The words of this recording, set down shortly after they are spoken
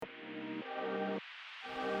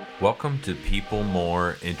Welcome to People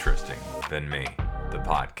More Interesting Than Me, the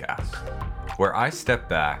podcast, where I step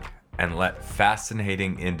back and let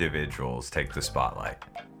fascinating individuals take the spotlight.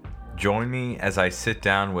 Join me as I sit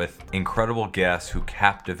down with incredible guests who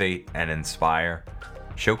captivate and inspire,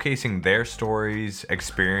 showcasing their stories,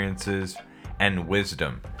 experiences, and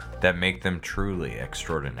wisdom that make them truly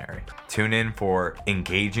extraordinary. Tune in for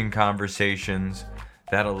engaging conversations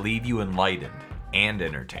that'll leave you enlightened and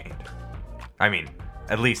entertained.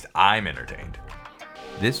 At least I'm entertained.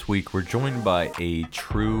 This week, we're joined by a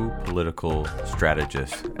true political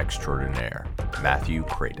strategist extraordinaire, Matthew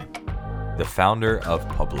Krayton, the founder of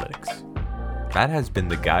Publitics. Matt has been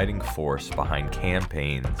the guiding force behind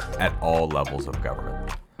campaigns at all levels of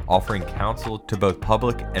government, offering counsel to both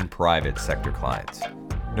public and private sector clients.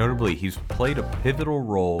 Notably, he's played a pivotal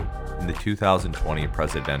role in the 2020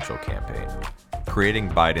 presidential campaign, creating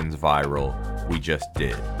Biden's viral "We Just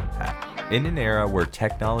Did" hack. In an era where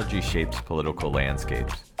technology shapes political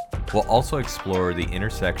landscapes, we'll also explore the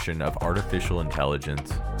intersection of artificial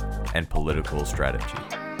intelligence and political strategy.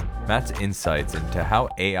 Matt's insights into how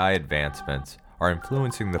AI advancements are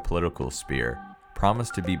influencing the political sphere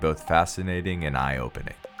promise to be both fascinating and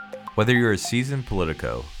eye-opening. Whether you're a seasoned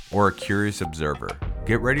politico or a curious observer,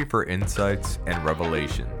 get ready for insights and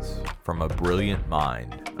revelations from a brilliant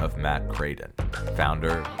mind of Matt Krayton,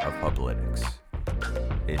 founder of Publitics.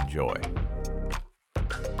 Enjoy.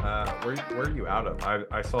 Where are you out of?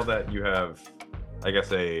 I saw that you have, I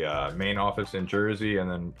guess, a main office in Jersey and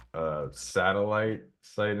then a satellite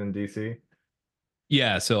site in DC.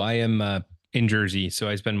 Yeah, so I am in Jersey, so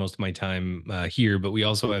I spend most of my time here, but we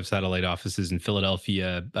also have satellite offices in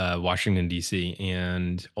Philadelphia, Washington, D.C.,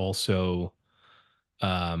 and also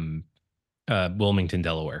Wilmington,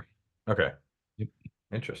 Delaware. Okay. Yep.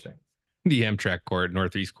 Interesting. The Amtrak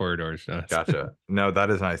Northeast corridors. Gotcha. No, that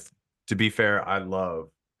is nice. To be fair, I love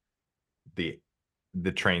the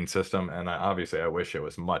train system, and I wish it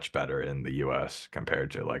was much better in the US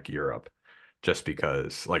compared to like Europe, just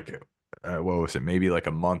because what was it, maybe like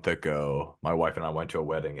a month ago, my wife and I went to a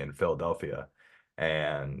wedding in Philadelphia,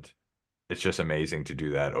 and it's just amazing to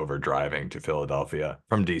do that over driving to Philadelphia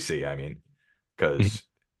from DC. Because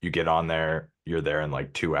you get on there, you're there in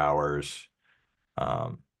like 2 hours.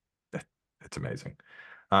 It's amazing.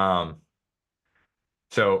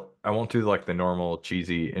 So I won't do like the normal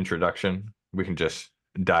cheesy introduction. We can just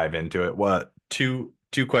dive into it. What two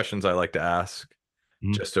questions I like to ask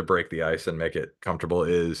just to break the ice and make it comfortable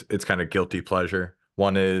is, it's kind of guilty pleasure.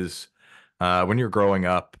 One is, when you're growing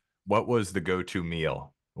up, what was the go-to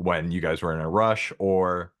meal when you guys were in a rush?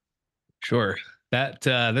 Or Sure. That's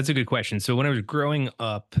a good question. So when I was growing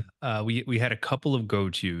up, we had a couple of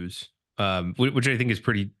go-tos, which I think is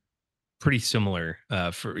pretty similar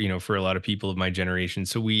for a lot of people of my generation.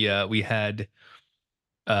 So we had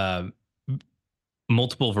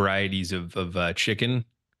multiple varieties of chicken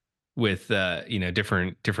with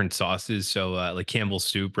different sauces. So like Campbell's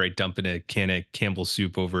soup, right? Dumping a can of Campbell's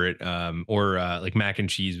soup over it, or like mac and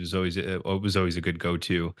cheese was always a good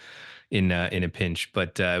go-to in a pinch.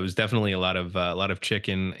 But it was definitely a lot of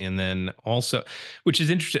chicken, and then also, which is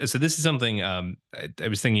interesting. So this is something I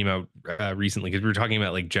was thinking about recently, because we were talking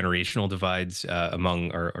about like generational divides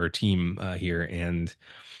among our team here, and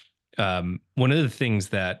one of the things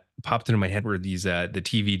that popped into my head were these the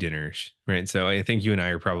TV dinners, right? So I think you and I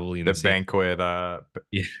are probably in the same. banquet.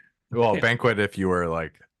 Yeah. Well, banquet, if you were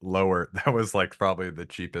like lower, that was like probably the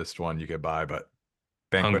cheapest one you could buy, but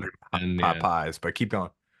banquet And pot pies. But keep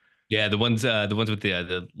going. Yeah, the ones with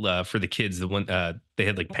the for the kids, the one they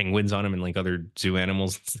had like penguins on them and like other zoo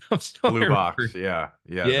animals and stuff. So Blue box, yeah.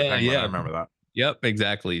 The penguin, I remember that. Yep,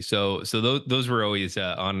 exactly. So those were always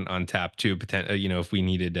on tap too. If we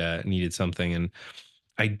needed something. And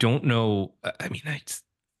I don't know. I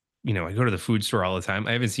go to the food store all the time.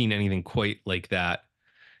 I haven't seen anything quite like that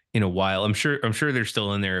in a while. I'm sure they're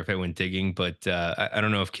still in there if I went digging, but I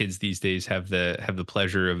don't know if kids these days have the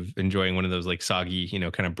pleasure of enjoying one of those like soggy,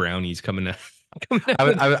 kind of brownies coming out.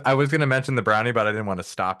 I was gonna mention the brownie, but I didn't want to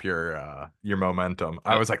stop your momentum.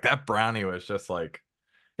 I was like, that brownie was just like,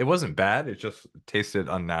 it wasn't bad. It just tasted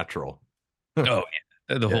unnatural. Oh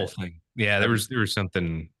yeah, the whole thing. Yeah, there was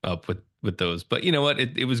something up with those, but you know what?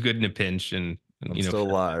 It was good in a pinch, and I'm still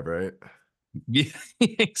alive, right? Yeah,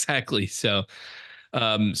 exactly. So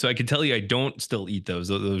I can tell you, I don't still eat those.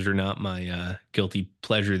 Those are not my guilty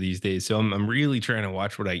pleasure these days. So I'm really trying to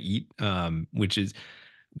watch what I eat, which is,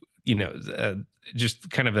 just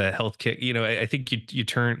kind of a health kick. I think you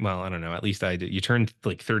turn, well, I don't know, at least I did. You turn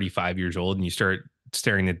like 35 years old and you start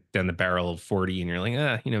staring down the barrel of 40, and you're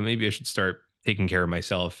like, maybe I should start taking care of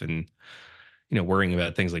myself and worrying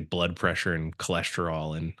about things like blood pressure and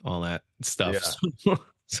cholesterol and all that stuff. Yeah.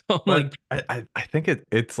 So I'm But like, I think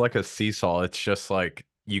it's like a seesaw. It's just like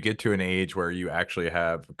you get to an age where you actually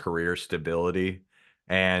have career stability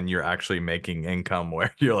and you're actually making income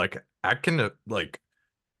where you're like, I can like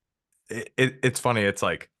it's funny. It's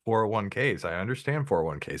like 401ks. I understand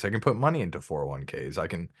 401ks. I can put money into 401ks.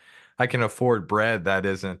 I can afford bread that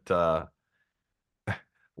isn't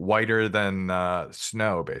whiter than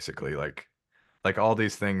snow, basically. Like all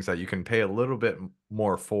these things that you can pay a little bit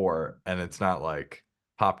more for, and it's not like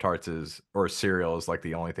Pop Tarts is or cereal is like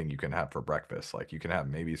the only thing you can have for breakfast. Like you can have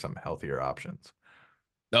maybe some healthier options.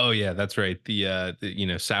 oh yeah, that's right.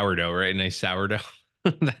 The sourdough, right? Nice sourdough.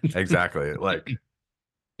 That's Exactly. Like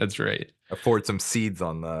that's right. afford some seeds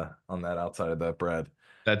on the on that outside of that bread.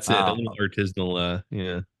 That's it. A Um, little artisanal.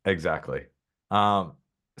 Yeah, exactly. Um,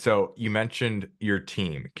 so you mentioned your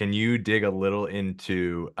team. Can you dig a little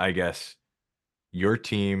into, I guess, your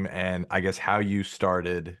team and I guess how you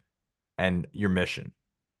started and your mission?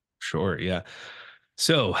 sure. Yeah.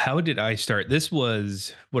 So, how did I start? This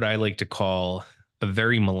was what I like to call a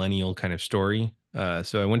very millennial kind of story.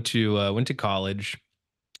 So, I went to college,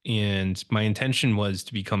 and my intention was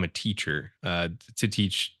to become a teacher, to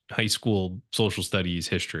teach high school social studies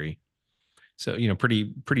history. So,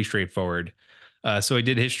 pretty straightforward. So I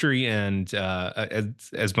did history and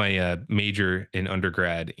as my major in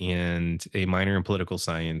undergrad and a minor in political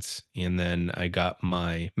science, and then I got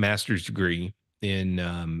my master's degree in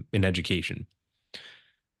education.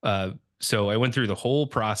 So I went through the whole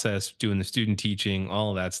process, doing the student teaching, all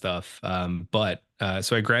of that stuff.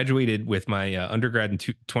 So I graduated with my undergrad in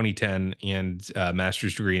 2010 and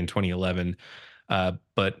master's degree in 2011.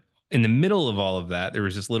 But in the middle of all of that, there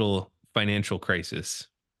was this little financial crisis,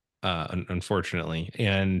 unfortunately,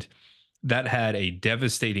 and that had a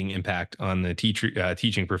devastating impact on the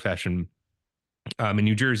teaching profession. In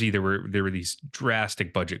New Jersey, there were these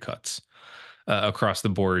drastic budget cuts across the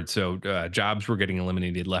board. So jobs were getting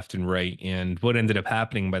eliminated left and right. And what ended up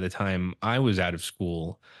happening by the time I was out of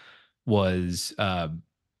school was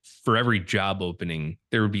for every job opening,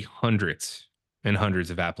 there would be hundreds and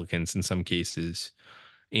hundreds of applicants in some cases.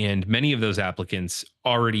 And many of those applicants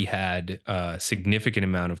already had a significant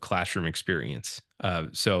amount of classroom experience.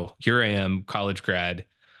 So here I am, college grad,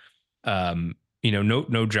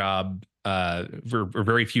 no job, or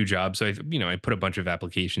very few jobs. So I put a bunch of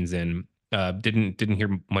applications in. Didn't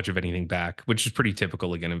hear much of anything back, which is pretty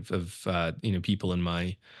typical again of people in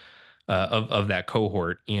my of that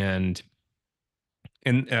cohort. And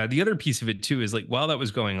the other piece of it too is like while that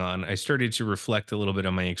was going on, I started to reflect a little bit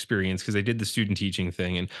on my experience because I did the student teaching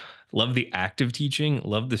thing and love the active teaching,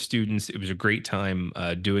 love the students. It was a great time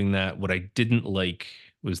doing that. What I didn't like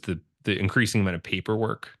was the increasing amount of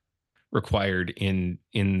paperwork required in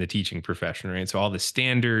the teaching profession, right? So all the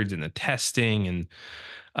standards and the testing and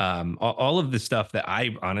all of the stuff that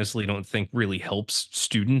I honestly don't think really helps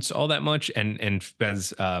students all that much. And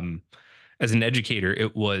as an educator,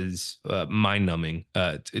 it was mind numbing,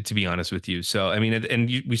 to be honest with you. So, I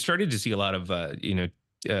mean, we started to see a lot of,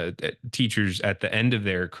 teachers at the end of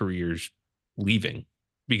their careers leaving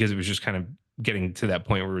because it was just kind of getting to that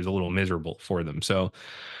point where it was a little miserable for them. So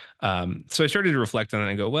I started to reflect on it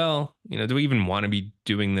and go, well, do I even want to be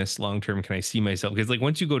doing this long term? Can I see myself? Because like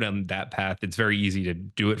once you go down that path, it's very easy to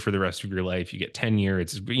do it for the rest of your life. You get tenure.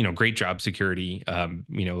 It's great job security.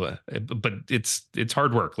 But it's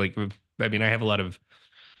hard work. Like I mean, I have a lot of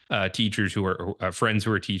teachers who are friends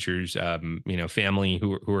who are teachers. Family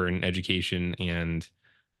who are in education, and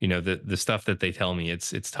the stuff that they tell me,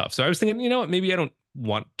 it's tough. So I was thinking, what, maybe I don't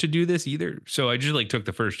want to do this either. So I just like took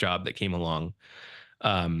the first job that came along.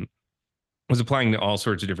 Was applying to all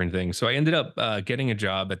sorts of different things. So I ended up getting a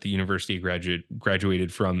job at the university I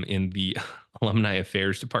graduated from in the alumni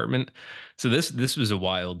affairs department. So this was a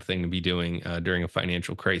wild thing to be doing during a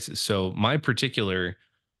financial crisis. So my particular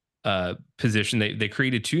position, they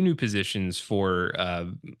created two new positions for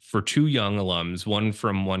two young alums, one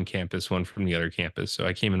from one campus, one from the other campus. So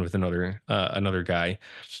I came in with another guy,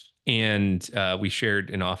 and we shared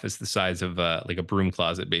an office the size of like a broom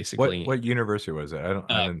closet, basically. What university was it? I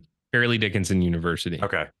Uh, didn't. Fairleigh Dickinson University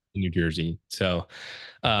Okay. in New Jersey. So,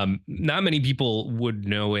 not many people would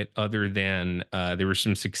know it other than there was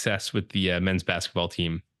some success with the men's basketball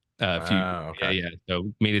team. A few, yeah, Okay. yeah.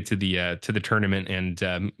 So made it to the tournament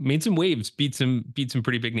and made some waves, beat some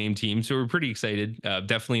pretty big name teams. So we're pretty excited.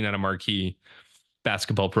 Definitely not a marquee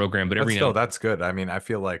basketball program, but But every now still, and that's good. I mean, I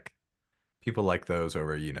feel like people like those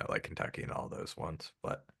over, like Kentucky and all those ones.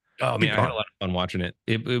 But oh man, keep I had a going. lot of fun watching it.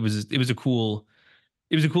 It was a cool.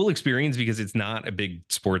 it was a cool experience because it's not a big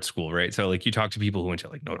sports school, right? So like you talk to people who went to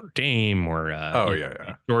like Notre Dame or Oh yeah,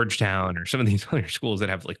 yeah. Georgetown or some of these other schools that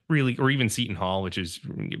have like really, or even Seton Hall, which is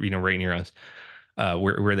right near us,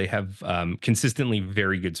 where they have consistently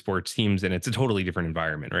very good sports teams, and it's a totally different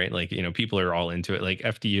environment, right? Like people are all into it. Like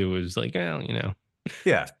FDU is like, well,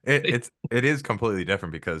 Yeah, it is completely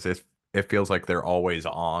different because it feels like they're always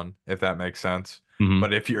on, if that makes sense. Mhm.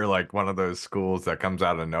 But if you're like one of those schools that comes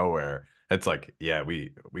out of nowhere, it's like, yeah,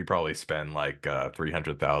 we probably spend like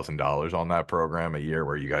 $300,000 on that program a year,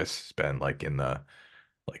 where you guys spend like in the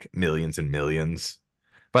like millions and millions.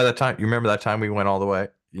 By the time you remember that time we went all the way,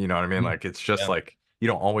 you know what I mean? Mhm. Like it's just Yeah. like you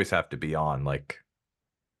don't always have to be on like,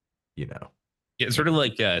 you know. Yeah, sort of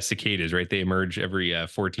like cicadas, right? They emerge every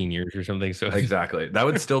 14 years or something. So Exactly. That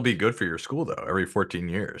would still be good for your school though, every 14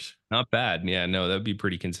 years. not bad. Yeah, no, that'd be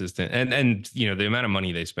pretty consistent. And the amount of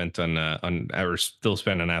money they spent on or still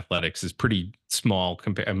spend on athletics is pretty small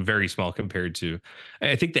compared. Very small compared to.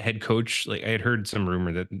 I think the head coach. Like I had heard some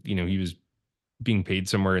rumor that he was being paid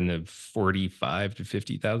somewhere in the 45 to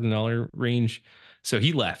 $50,000 range. So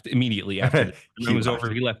he left immediately after the tournament He was over.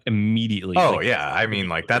 left. He left immediately. Oh Like yeah, I mean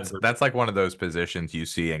like that's like one of those positions you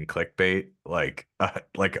see in clickbait like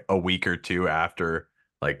a week or two after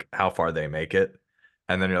like how far they make it.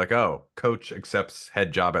 And then you're like, "Oh, coach accepts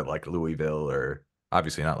head job at like Louisville," or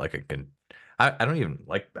obviously not like I don't even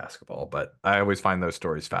like basketball, but I always find those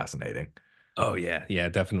stories fascinating. Oh yeah, yeah,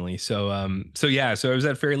 definitely. So yeah, so I was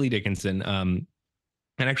at Fairleigh Dickinson. And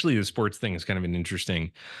actually the sports thing is kind of an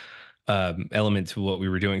interesting element to what we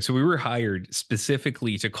were doing. So we were hired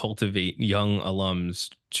specifically to cultivate young alums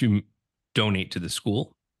to donate to the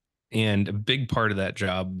school. And a big part of that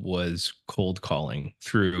job was cold calling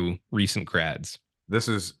through recent grads. This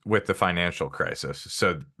is with the financial crisis.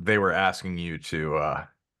 So they were asking you to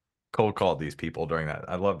cold call these people during that.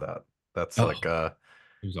 I love that. That's Oh, like it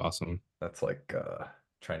was awesome. that's like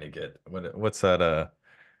trying to get what's that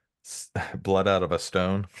blood out of a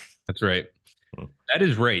stone. That's right. That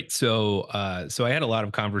is right. So I had a lot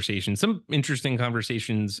of conversations, some interesting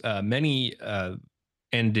conversations. Many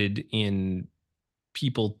ended in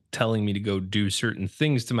people telling me to go do certain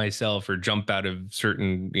things to myself or jump out of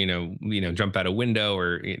certain, jump out a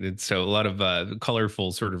window so a lot of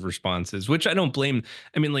colorful sort of responses, which I don't blame.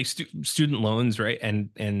 I mean, like student loans, right? And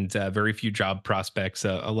very few job prospects,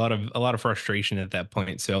 a lot of frustration at that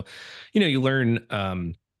point. So,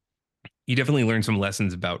 you definitely learn some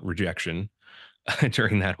lessons about rejection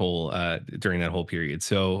during that whole period.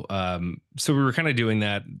 So we were kind of doing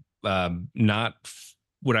that, not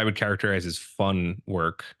what I would characterize as fun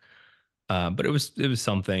work, but it was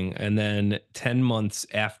something. And then 10 months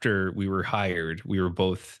after we were hired, we were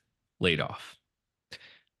both laid off,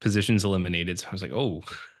 positions eliminated. So I was like, oh,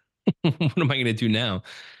 what am I going to do now?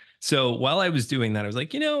 So while I was doing that, I was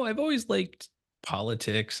like, I've always liked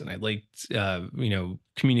politics and I liked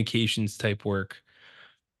communications type work.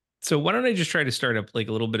 So why don't I just try to start up like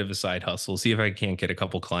a little bit of a side hustle, see if I can't get a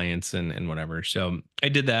couple clients and whatever. So I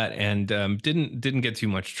did that and didn't get too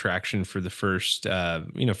much traction for the first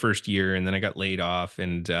year, and then I got laid off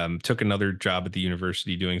and took another job at the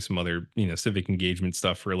university doing some other civic engagement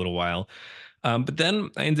stuff for a little while. But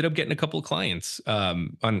then I ended up getting a couple of clients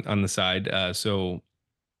on the side.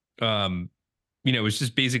 Um, it was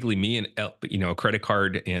just basically me and a credit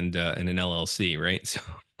card and an LLC, right?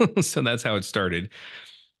 So that's how it started.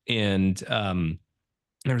 And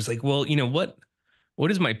I was like, well,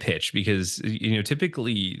 what is my pitch? Because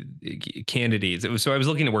typically candidates. So I was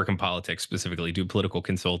looking to work in politics specifically, do political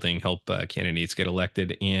consulting, help candidates get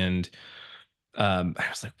elected, and I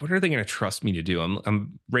was like, what are they going to trust me to do?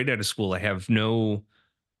 I'm right out of school. I have no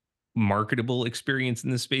marketable experience in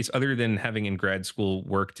this space other than having in grad school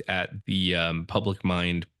worked at the Public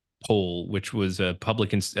Mind poll, which was a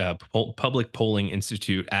public polling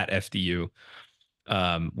institute at FDU,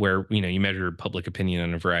 where you measure public opinion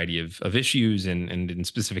on a variety of issues and in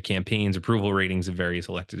specific campaigns, approval ratings of various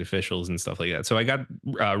elected officials and stuff like that. So I got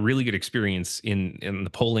really good experience in the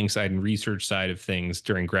polling side and research side of things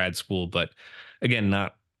during grad school, but again,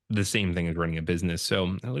 not the same thing as running a business.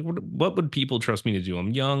 So I was like, what would people trust me to do?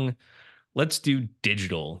 I'm young. Let's do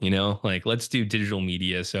digital. Like let's do digital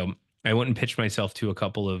media. So I went and pitched myself to a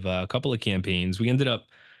couple of campaigns. I ended up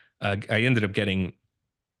getting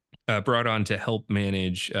brought on to help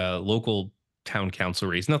manage local town council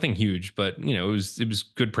race. Nothing huge, but it was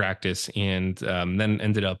good practice. And then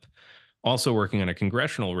ended up also working on a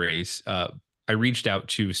congressional race. I reached out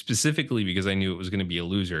to specifically because I knew it was going to be a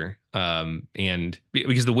loser, and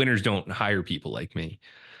because the winners don't hire people like me.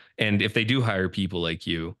 And if they do hire people like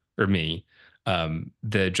you or me,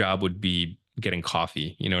 the job would be getting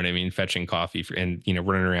coffee. You know what I mean? Fetching coffee and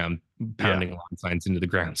running around Yeah. pounding lawn signs into the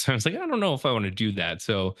ground. So I was like, I don't know if I want to do that.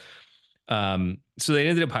 So they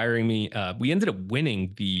ended up hiring me. We ended up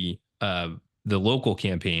winning the local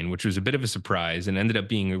campaign, which was a bit of a surprise and ended up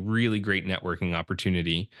being a really great networking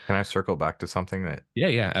opportunity. Can I circle back to something that Yeah,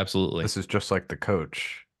 yeah, absolutely. this is just like the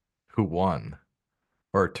coach who won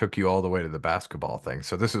or took you all the way to the basketball thing.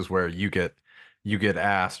 So this is where you get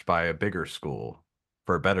asked by a bigger school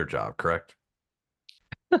for a better job, correct?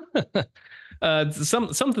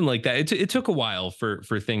 Something like that. It took a while for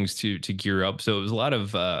things to gear up. So it was a lot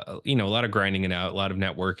of a lot of grinding it out, a lot of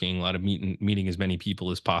networking, a lot of meeting as many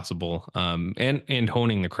people as possible, and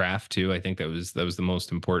honing the craft too. I think that was the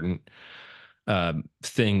most important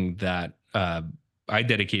thing that I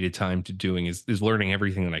dedicated time to doing is learning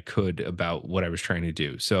everything that I could about what I was trying to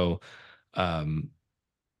do. Um,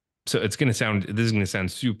 so this is gonna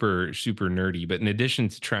sound super super nerdy, but in addition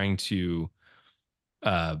to trying to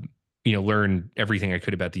uh, learn everything I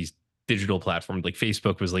could about these digital platforms. Like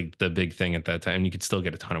Facebook was like the big thing at that time. You could still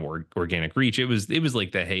get a ton of organic reach. It was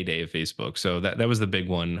like the heyday of Facebook. So that was the big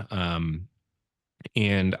one.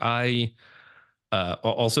 And I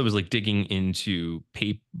also was like digging into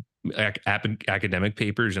academic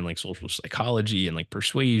papers and like social psychology and like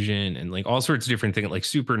persuasion and like all sorts of different things, like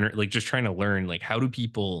like just trying to learn like how do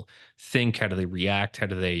people think, how do they react, how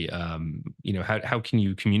do they how can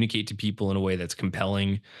you communicate to people in a way that's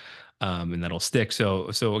compelling, and that'll stick. So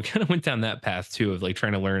I kind of went down that path too of like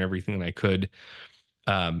trying to learn everything that I could,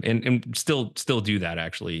 and still do that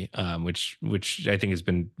actually, which I think has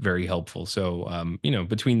been very helpful. So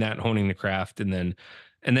between that and honing the craft, and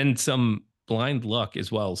then some blind luck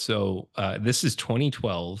as well. So this is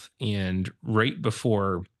 2012, and right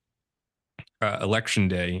before election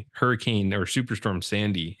day, Hurricane or Superstorm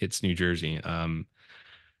Sandy hits New Jersey.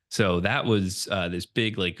 So that was this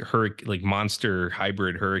big like monster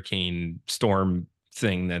hybrid hurricane storm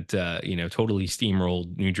thing that totally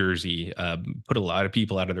steamrolled New Jersey, put a lot of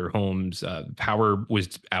people out of their homes. Power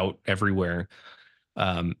was out everywhere.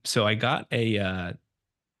 So I got a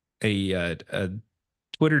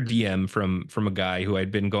Twitter DM from a guy who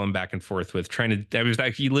I'd been going back and forth with, trying to. I was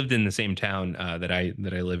actually he lived in the same town that I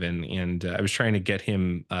live in, and I was trying to get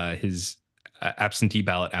him his absentee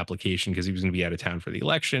ballot application because he was going to be out of town for the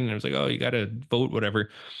election. And I was like, oh, you got to vote,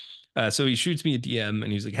 whatever. So he shoots me a DM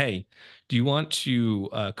and he's like, "Hey, do you want to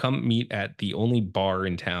come meet at the only bar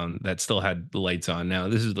in town that still had the lights on?" Now,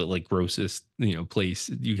 this is the like grossest place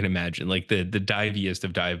you can imagine, like the diviest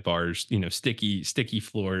of dive bars. Sticky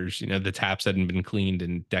floors. The taps hadn't been cleaned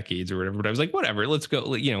in decades or whatever. But I was like, whatever, let's go.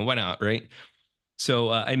 Why not, right?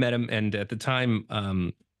 So I met him, and at the time,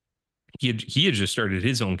 he had just started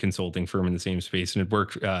his own consulting firm in the same space and had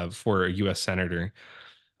worked for a U.S. senator,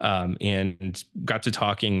 and got to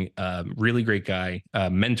talking. Really great guy,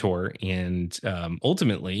 mentor, and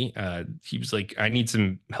ultimately, he was like, "I need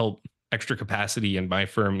some help, extra capacity in my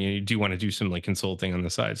firm. You do want to do some like consulting on the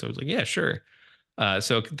side?" So I was like, "Yeah, sure."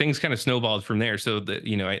 So things kind of snowballed from there. So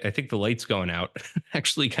I think the lights going out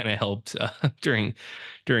actually kind of helped during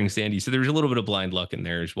Sandy. So there's a little bit of blind luck in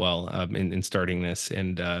there as well, in starting this,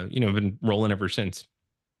 and I've been rolling ever since.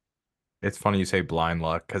 It's funny you say blind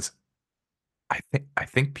luck because I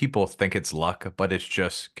think people think it's luck, but it's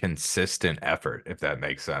just consistent effort, if that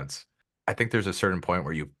makes sense. I think there's a certain point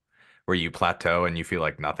where you plateau and you feel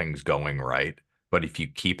like nothing's going right. But if you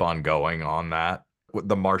keep on going on that,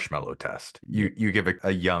 the marshmallow test, you give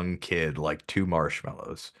a young kid like two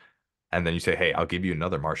marshmallows, and then you say, "Hey, I'll give you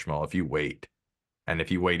another marshmallow if you wait. And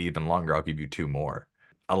if you wait even longer, I'll give you two more."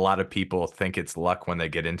 A lot of people think it's luck when they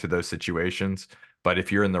get into those situations. But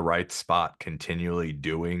if you're in the right spot, continually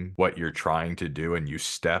doing what you're trying to do, and you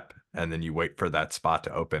step and then you wait for that spot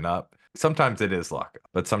to open up, sometimes it is luck,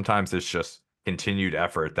 but sometimes it's just continued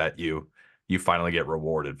effort that you finally get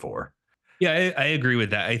rewarded for. Yeah, I agree with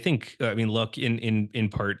that. I think, I mean, luck in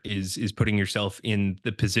part is putting yourself in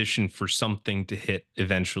the position for something to hit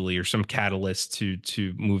eventually, or some catalyst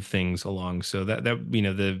to move things along. So that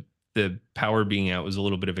the power being out was a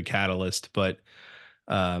little bit of a catalyst, but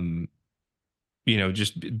um,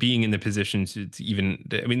 just being in the position to even,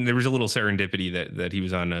 I mean, there was a little serendipity that he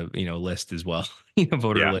was on a list as well,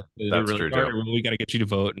 voter Yeah, list. They that's were like, true all right, too. well, we got to get you to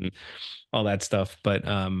vote and all that stuff. But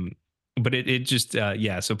it just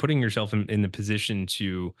yeah. So putting yourself in the position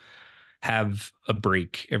to have a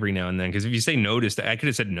break every now and then, because if you say no to I could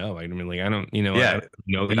have said no. I mean, like, I Yeah, don't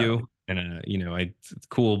know yeah, you, and it's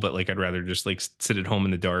cool, but like I'd rather just like sit at home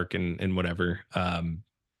in the dark and whatever.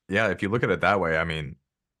 yeah. If you look at it that way, I mean,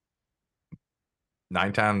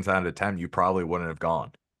 9 times out of 10, you probably wouldn't have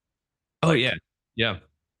gone. Oh yeah, Like yeah.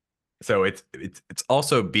 So it's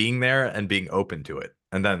also being there and being open to it,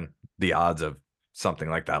 and then the odds of something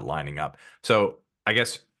like that lining up. So I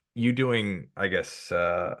guess you doing,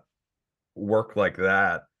 work like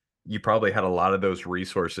that, you probably had a lot of those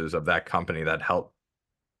resources of that company that helped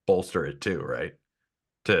bolster it too, right?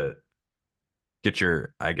 To get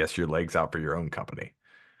your, I guess, your legs out for your own company.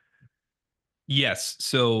 Yes.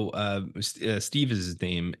 So Steve is his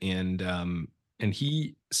name, and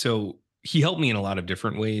he helped me in a lot of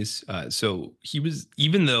different ways. So he was,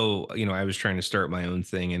 even though I was trying to start my own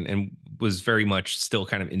thing and was very much still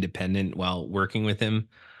kind of independent while working with him.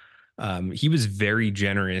 He was very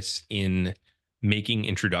generous in making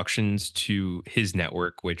introductions to his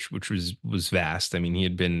network, which was vast. I mean, he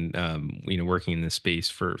had been working in this space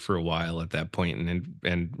for a while at that point,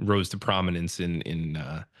 and rose to prominence in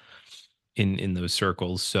those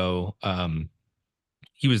circles. So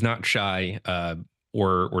he was not shy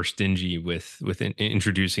or stingy with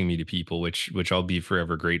introducing me to people, which I'll be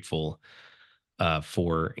forever grateful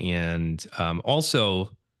for. And also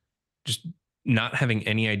just not having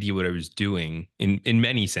any idea what I was doing in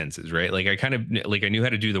many senses, right? Like I kind of like I knew how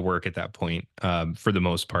to do the work at that point for the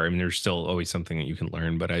most part. I mean, there's still always something that you can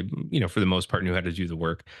learn, but I, for the most part, knew how to do the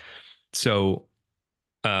work. So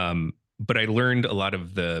but I learned a lot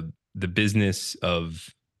of the business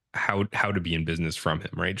of how to be in business from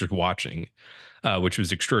him, right? Just watching, which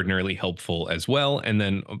was extraordinarily helpful as well. And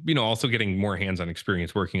then also getting more hands-on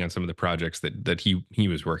experience working on some of the projects that he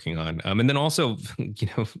was working on. And then also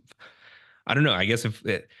I don't know. I guess if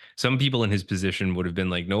some people in his position would have been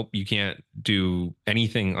like, nope, you can't do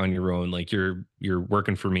anything on your own. Like you're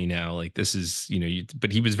working for me now. Like this is,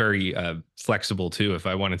 but he was very flexible too. If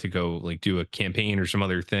I wanted to go like do a campaign or some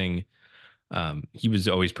other thing, he was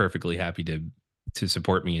always perfectly happy to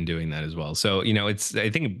support me in doing that as well. So, it's, I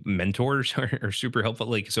think mentors are super helpful.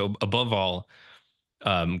 Like, so above all,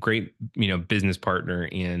 great business partner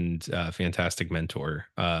and fantastic mentor,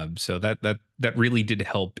 so that really did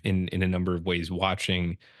help in a number of ways,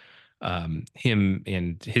 watching him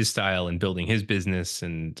and his style and building his business,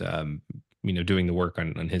 and doing the work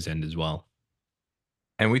on his end as well.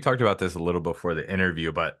 And we talked about this a little before the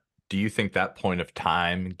interview, but do you think that point of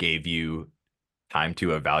time gave you time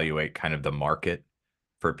to evaluate kind of the market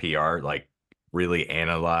for PR, like really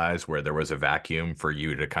analyze where there was a vacuum for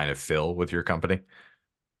you to kind of fill with your company?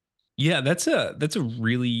 Yeah, that's a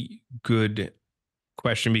really good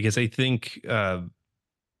question, because I think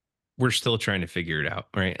we're still trying to figure it out,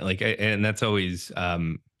 right? Like and that's always I I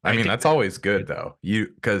mean, think that's always good though.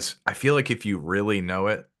 Because I feel like if you really know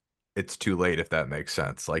it, it's too late if that makes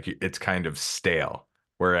sense. Like it's kind of stale.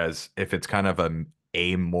 Whereas if it's kind of an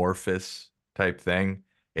amorphous type thing,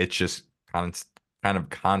 it's just kind of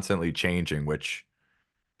constantly changing, which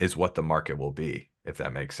is what the market will be, if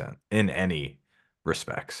that makes sense, in any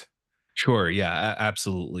respects. Sure. Yeah,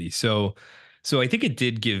 absolutely. So I think it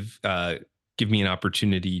did give me an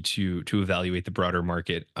opportunity to evaluate the broader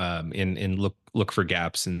market, and look for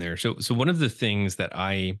gaps in there. So one of the things that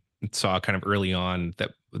I saw kind of early on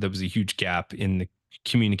that was a huge gap in the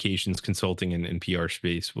communications consulting and PR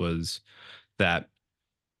space was that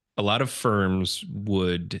a lot of firms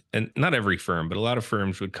would, and not every firm, but a lot of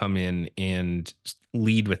firms would come in and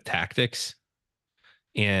lead with tactics,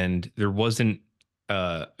 and there wasn't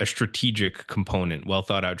a strategic component, well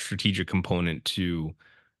thought out strategic component to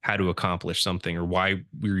how to accomplish something or why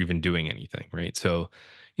we were even doing anything, right? So,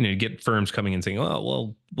 you get firms coming and saying, "Oh,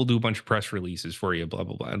 well, we'll do a bunch of press releases for you," blah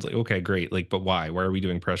blah blah. It's like, okay, great, like, but why? Why are we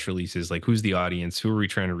doing press releases? Like, who's the audience? Who are we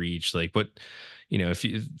trying to reach? Like, what? If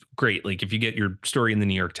you great, like if you get your story in the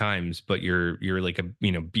New York Times, but you're like a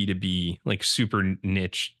B2B like super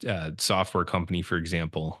niche software company, for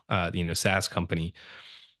example, SaaS company,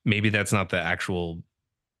 maybe that's not the actual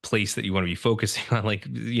place that you want to be focusing on. Like,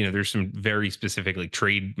 there's some very specific like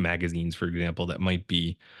trade magazines, for example, that might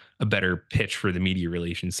be a better pitch for the media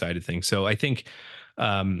relations side of things. So I think,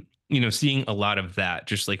 seeing a lot of that,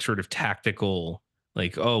 just like sort of tactical,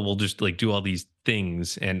 like, oh, we'll just like do all these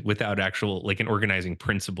things and without actual like an organizing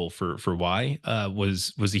principle for why,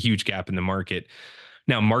 was a huge gap in the market.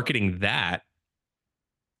 Now, marketing that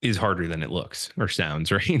is harder than it looks or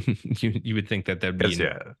sounds, right? You would think that that'd be Because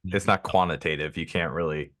yeah, it's not quantitative. You can't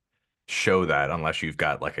really show that unless you've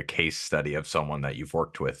got like a case study of someone that you've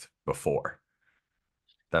worked with before.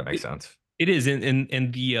 That makes it, sense. it is, and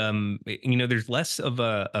the there's less of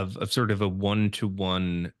of sort of a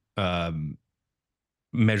one-to-one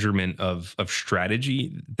measurement of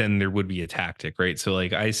strategy than there would be a tactic, right? So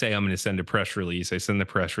like I say I'm going to send a press release, I send the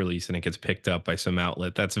press release and it gets picked up by some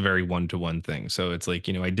outlet. That's a very one-to-one thing. So it's like,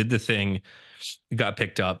 I did the thing, it got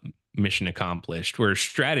picked up, mission accomplished. Where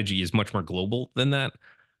strategy is much more global than that.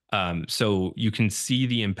 So you can see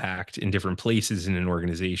the impact in different places in an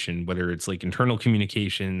organization, whether it's like internal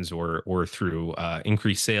communications or through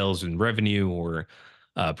increased sales and revenue, or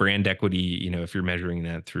brand equity. If you're measuring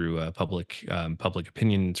that through public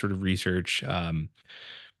opinion sort of research.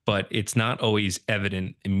 But it's not always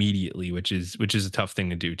evident immediately, which is a tough thing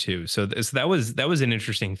to do too. So that was an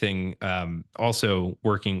interesting thing. Also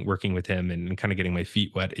working with him and kind of getting my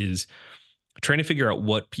feet wet is trying to figure out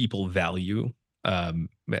what people value,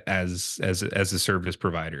 as a service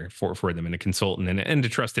provider for them, and a consultant, and a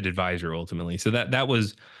trusted advisor ultimately. So that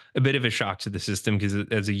was a bit of a shock to the system, because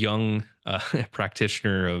as a young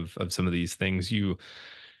practitioner of some of these things, you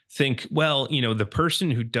think, well, the person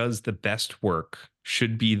who does the best work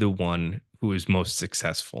should be the one who is most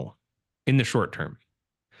successful in the short term.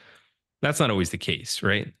 That's not always the case,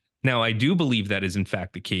 right? Now, I do believe that is in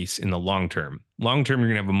fact the case in the long term. Long term, you're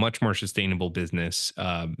going to have a much more sustainable business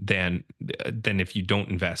than if you don't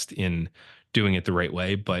invest in doing it the right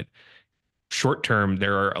way. But short term,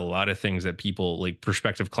 there are a lot of things that people, like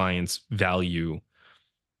prospective clients, value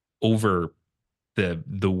over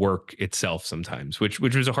the work itself sometimes, which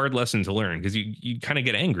was a hard lesson to learn, because you kind of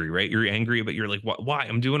get angry, right? You're angry, but you're like, why?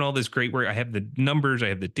 I'm doing all this great work. I have the numbers, I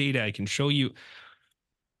have the data, I can show you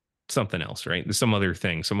something else, right? There's some other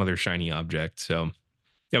thing, some other shiny object. So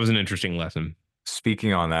that was an interesting lesson.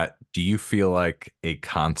 Speaking on that, do you feel like a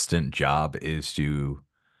constant job is to,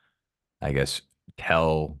 I guess,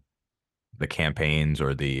 tell the campaigns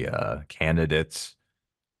or the candidates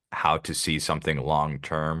how to see something long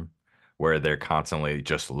term, where they're constantly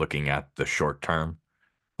just looking at the short term?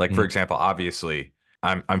 Like, for Mhm. example, obviously,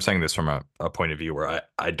 I'm saying this from a point of view where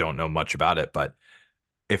I don't know much about it, but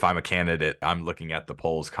if I'm a candidate, I'm looking at the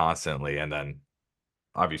polls constantly. And then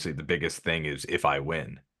obviously the biggest thing is if I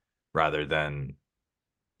win, rather than,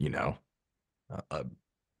 you know, uh,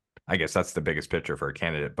 I guess that's the biggest picture for a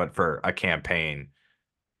candidate. But for a campaign,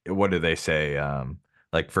 what do they say?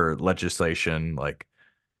 Like for legislation, like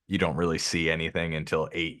you don't really see anything until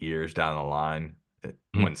 8 years down the line,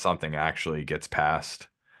 Mhm. when something actually gets passed.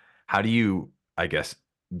 How do you, I guess,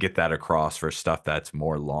 get that across for stuff that's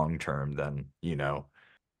more long term than,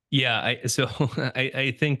 Yeah,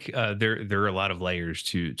 I think there are a lot of layers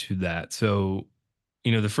to that. So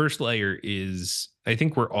the first layer is, I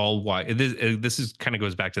think we're all why this is kind of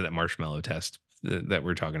goes back to that marshmallow test that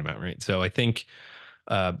we're talking about, right? So I think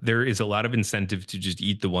there is a lot of incentive to just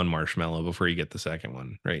eat the one marshmallow before you get the second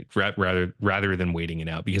one, right? Rather than waiting it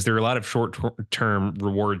out, because there are a lot of short term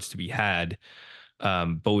rewards to be had.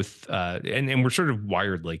 Both and we're sort of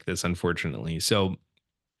wired like this, unfortunately. So,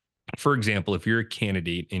 for example, if you're a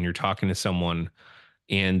candidate and you're talking to someone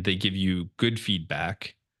and they give you good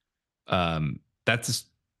feedback, that's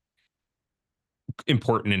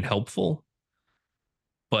important and helpful,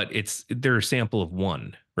 but they're a sample of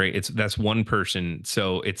one, right? That's one person.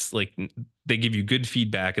 So it's like they give you good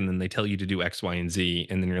feedback and then they tell you to do X, Y, and Z.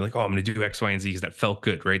 And then you're like, oh, I'm going to do X, Y, and Z because that felt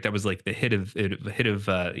good, right? That was like the hit of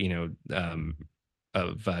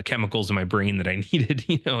chemicals in my brain that I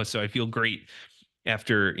needed, so I feel great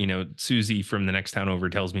after, Susie from the next town over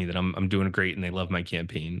tells me that I'm doing great and they love my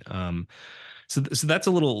campaign. So that's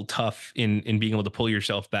a little tough in being able to pull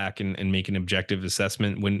yourself back and make an objective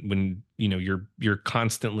assessment when you're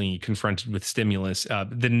constantly confronted with stimulus.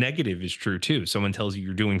 The negative is true too. Someone tells you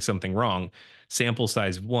you're doing something wrong, sample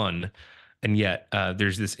size one, and yet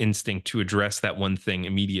there's this instinct to address that one thing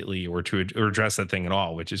immediately, or address that thing at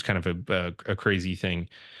all, which is kind of a crazy thing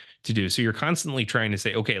to do. So you're constantly trying to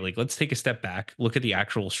say, okay, like let's take a step back, look at the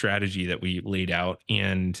actual strategy that we laid out,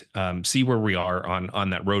 and see where we are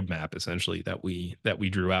on that roadmap, essentially that we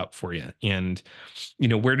drew out for you. And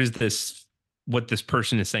where does what this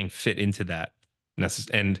person is saying fit into that?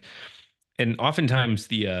 And oftentimes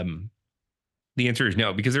the answer is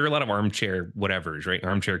no, because there are a lot of armchair whatevers, right?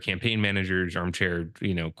 Armchair campaign managers, armchair,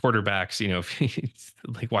 quarterbacks, if it's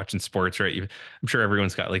like watching sports, right? I'm sure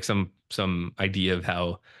everyone's got like some idea of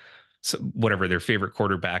how, so whatever their favorite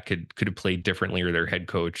quarterback could have played differently, or their head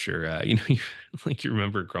coach, or like you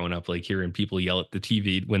remember growing up, like hearing people yell at the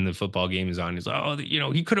TV when the football game is on. He's like, oh,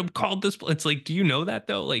 he could have called this. It's like, do you know that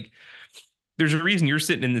though? Like, there's a reason you're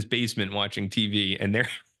sitting in this basement watching TV, and they're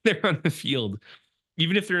they're on the field,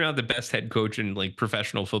 even if they're not the best head coach in like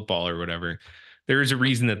professional football or whatever. There is a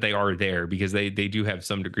reason that they are there, because they do have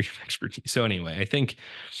some degree of expertise. So anyway, I think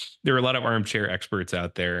there are a lot of armchair experts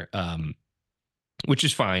out there, which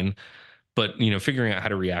is fine, but figuring out how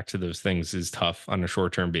to react to those things is tough on a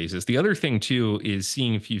short-term basis. The other thing too is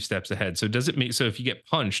seeing a few steps ahead. So if you get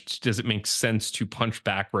punched, does it make sense to punch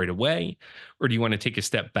back right away, or do you want to take a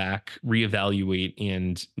step back, reevaluate,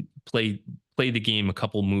 and play the game a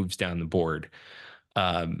couple moves down the board?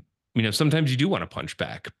 Um, sometimes you do want to punch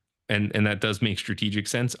back, and that does make strategic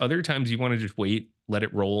sense. Other times you want to just wait, let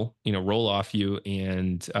it roll, roll off you,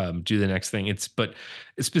 and do the next thing. But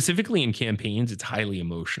specifically in campaigns, it's highly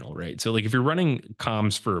emotional, right? So like if you're running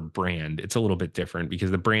comms for a brand, it's a little bit different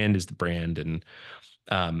because the brand is the brand, and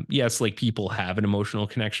yes, like people have an emotional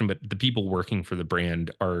connection, but the people working for the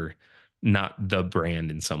brand are not the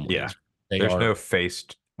brand in some Yeah. ways. They There's are. no face,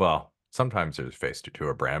 well, sometimes there's face to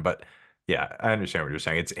a brand, but yeah, I understand what you're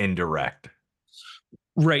saying. It's indirect.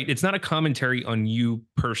 Right. It's not a commentary on you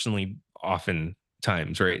personally,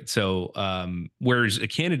 oftentimes, right? So, whereas a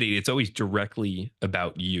candidate, it's always directly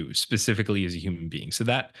about you, specifically as a human being. So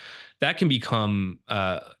that can become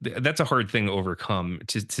that's a hard thing to overcome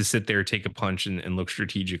to sit there, take a punch, and look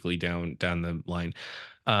strategically down the line.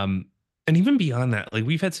 Um, and even beyond that, like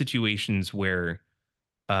we've had situations where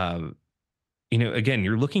um, again,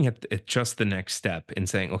 you're looking at just the next step and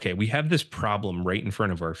saying, okay, we have this problem right in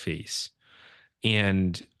front of our face.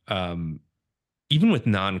 And even with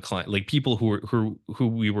non-client, like people who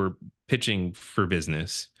we were pitching for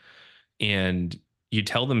business, and you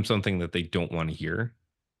tell them something that they don't want to hear,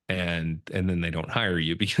 and then they don't hire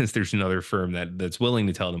you because there's another firm that's willing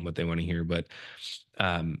to tell them what they want to hear. But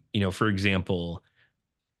for example,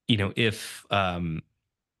 if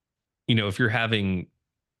if you're having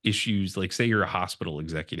issues, like say you're a hospital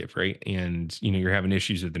executive, right? And you're having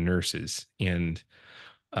issues with the nurses, and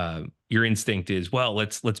your instinct is, well,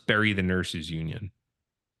 let's bury the nurses union.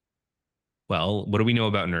 Well, what do we know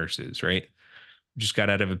about nurses, right? Just got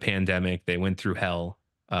out of a pandemic. They went through hell,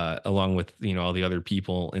 along with all the other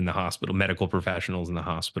people in the hospital, medical professionals in the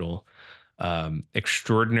hospital.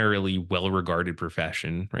 Extraordinarily well-regarded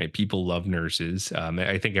profession, right? People love nurses.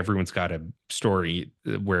 I think everyone's got a story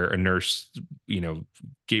where a nurse,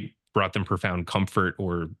 brought them profound comfort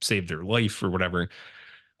or saved their life or whatever.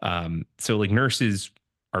 So like nurses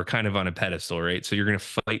are kind of on a pedestal, right? So you're going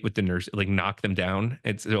to fight with the nurse, like knock them down.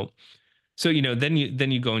 It's so then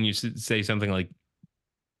you go and you say something like,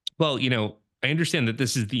 well, I understand that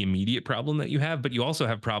this is the immediate problem that you have, but you also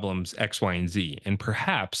have problems X, Y, and Z. And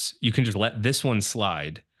perhaps you can just let this one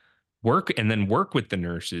slide, work with the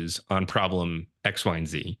nurses on problem X, Y, and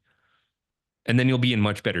Z. And then you'll be in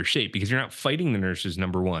much better shape because you're not fighting the nurses,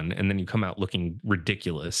 number one, and then you come out looking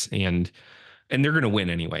ridiculous. And they're going to win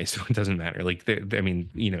anyway, so it doesn't matter. Like, I mean,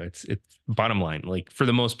 it's bottom line. Like for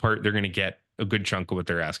the most part, they're going to get a good chunk of what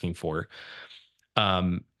they're asking for.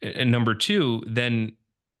 And number two, then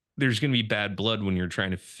there's going to be bad blood when you're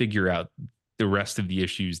trying to figure out the rest of the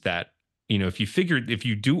issues that, if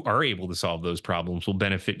you are able to solve those problems, will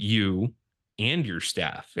benefit you and your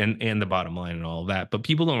staff and the bottom line and all of that. But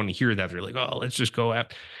people don't want to hear that. They're like, oh, let's just go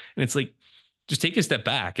out. And it's like, just take a step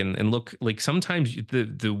back and look. Like sometimes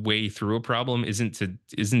the way through a problem isn't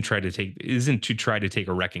to try to take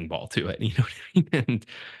a wrecking ball to it. You know what I mean? And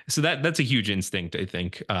so that's a huge instinct, I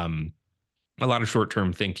think. A lot of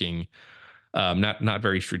short-term thinking, not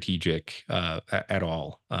very strategic at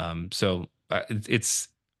all. So it's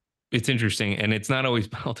interesting, and it's not always.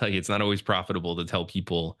 I'll tell you, it's not always profitable to tell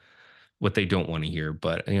people what they don't want to hear.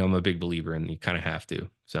 But I'm a big believer, and you kind of have to.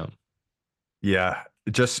 So Yeah,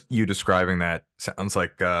 just you describing that sounds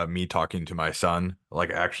like me talking to my son.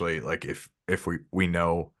 Like actually, like if we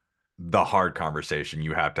know the hard conversation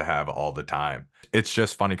you have to have all the time. It's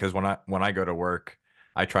just funny because when I go to work,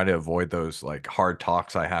 I try to avoid those like hard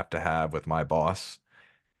talks I have to have with my boss.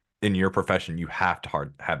 In your profession, you have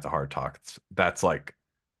to have the hard talks. That's like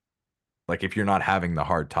if you're not having the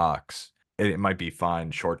hard talks, it might be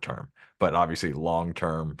fine short term, but obviously long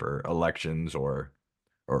term for elections or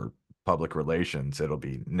public relations, it'll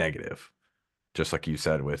be negative. Just like you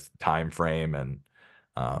said with time frame and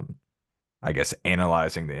um, I guess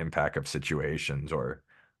analyzing the impact of situations or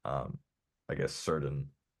um, I guess certain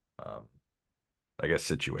um, I guess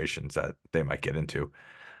situations that they might get into.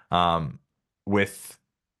 Um, with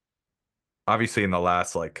obviously in the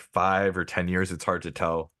last like 5 or 10 years, it's hard to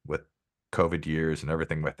tell with COVID years and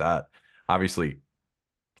everything with that. Obviously,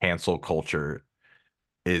 cancel culture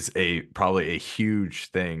is a probably a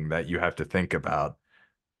huge thing that you have to think about,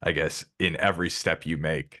 I guess, in every step you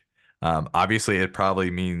make. Obviously, it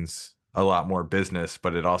probably means a lot more business,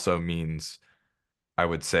 but it also means, I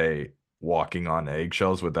would say, walking on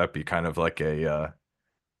eggshells. Would that be kind of like a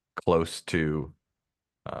close to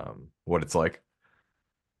what it's like?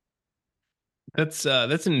 that's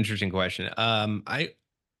an interesting question. I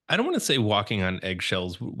don't want to say walking on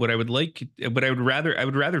eggshells. I would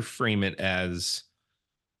rather frame it as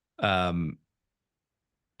um,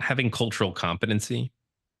 having cultural competency.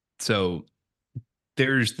 So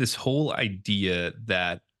there's this whole idea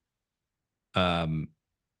that um,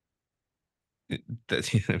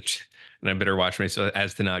 That's, and I better watch myself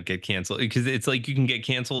as to not get canceled, because it's like you can get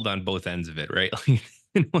canceled on both ends of it, right? Like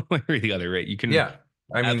in one way or the other, right? You can Yeah.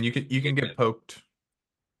 I mean, you can get poked.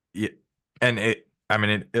 Yeah. And it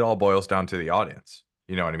all boils down to the audience.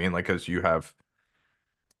 You know what I mean? Like, because you have,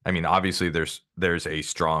 I mean, obviously there's a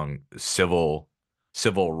strong civil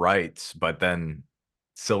rights, but then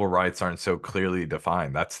civil rights aren't so clearly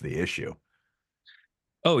defined. That's the issue.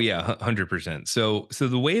 Oh yeah, 100%. So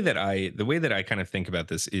the way that I kind of think about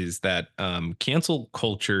this is that cancel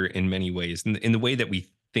culture in many ways, in the way that we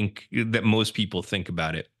think, that most people think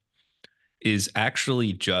about it, is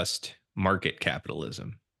actually just market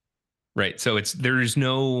capitalism, right? So there is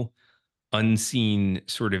no unseen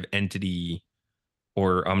sort of entity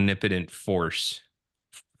or omnipotent force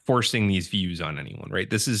forcing these views on anyone, right?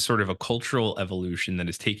 This is sort of a cultural evolution that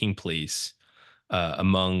is taking place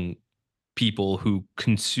among people who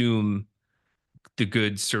consume the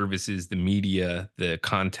goods, services, the media, the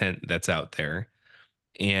content that's out there,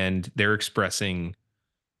 and they're expressing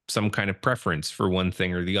some kind of preference for one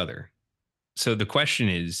thing or the other. So the question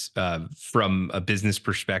is, from a business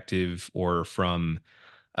perspective or from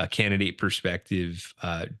a candidate perspective,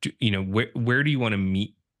 where do you want to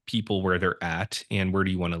meet people where they're at, and where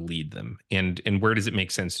do you want to lead them, and where does it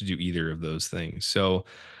make sense to do either of those things?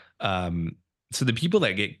 Um, so the people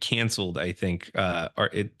that get canceled, I think, are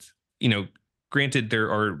it. You know, granted,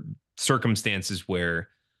 there are circumstances where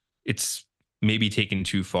it's maybe taken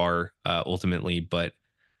too far, ultimately, but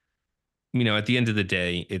at the end of the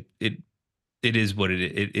day, it is what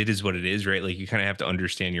it is what it is, right? Like you kind of have to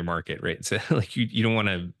understand your market, right? So like you don't want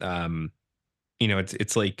to,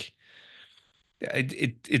 it's like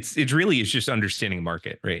it's really is just understanding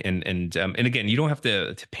market, right? And again, you don't have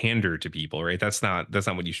to pander to people, right? That's not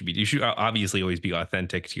what you should be. You should obviously always be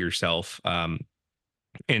authentic to yourself.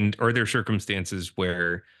 And are there circumstances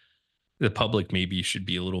where the public maybe should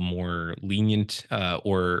be a little more lenient,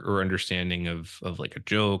 or understanding of like a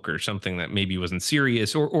joke or something that maybe wasn't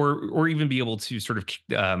serious, or even be able to sort of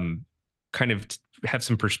kind of have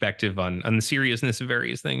some perspective on the seriousness of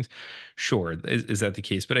various things? Sure, is that the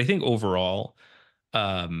case? But I think overall,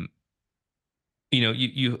 um,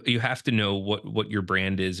 you have to know what your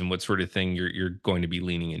brand is and what sort of thing you're going to be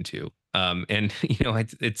leaning into. And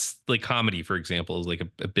it's like comedy, for example, is like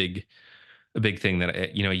a big thing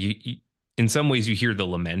that you in some ways you hear the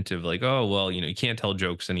lament of like, oh well, you can't tell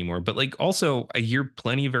jokes anymore, but like also I hear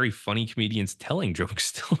plenty of very funny comedians telling jokes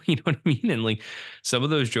still. You know what I mean? And like some of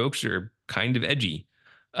those jokes are kind of edgy,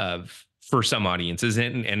 for some audiences,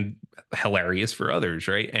 and hilarious for others,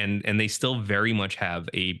 right? And they still very much have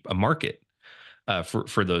a market,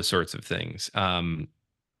 for those sorts of things.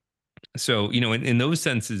 So in those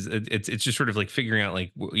senses, it's just sort of like figuring out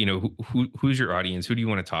like who's your audience, who do you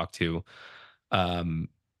want to talk to. um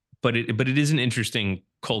but it is an interesting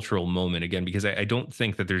cultural moment, again, because I don't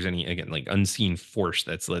think that there's any, again, like unseen force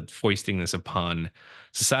that's like foisting this upon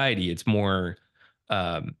society. It's more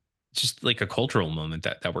just like a cultural moment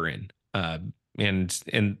that we're in. And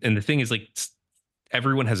the thing is, like,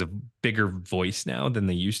 everyone has a bigger voice now than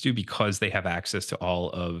they used to, because they have access to all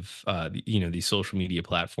of these social media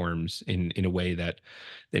platforms in a way that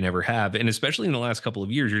they never have. And especially in the last couple of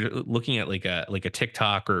years, you're looking at like a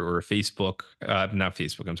TikTok or a Facebook, not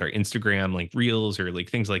Facebook, I'm sorry, Instagram, like Reels or like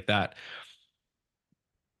things like that.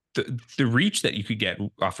 The reach that you could get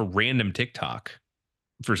off a random TikTok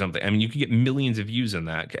for something, I mean, you could get millions of views on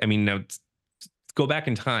that. I mean, now go back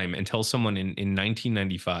in time and tell someone in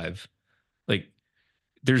 1995, like,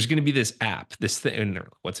 there's going to be this app, this thing. And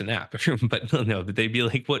what's an app? But no, but they'd be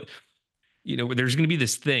like, what, there's going to be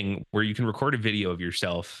this thing where you can record a video of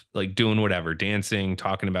yourself, like doing whatever, dancing,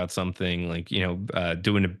 talking about something, like,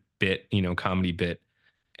 doing a bit, comedy bit.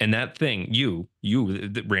 And that thing,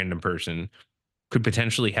 the random person, could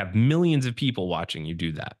potentially have millions of people watching you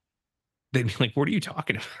do that. They'd be like, what are you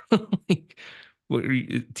talking about? Like, what are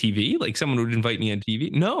you, TV? Like someone would invite me on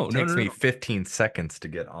TV? No, It no, takes no, me no. 15 seconds to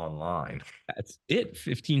get online. That's it.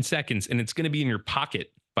 15 seconds. And it's going to be in your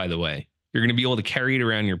pocket, by the way. You're going to be able to carry it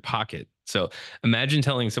around your pocket. So imagine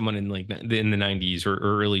telling someone in like in the 90s or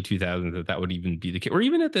early 2000s that would even be the case, or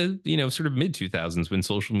even at the, sort of mid 2000s, when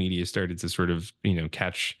social media started to sort of,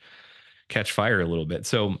 catch fire a little bit.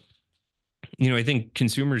 So, I think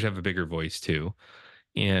consumers have a bigger voice too.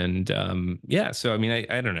 And yeah, so I mean,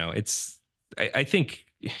 I don't know. I think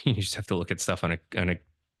you just have to look at stuff on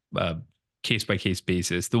a case by case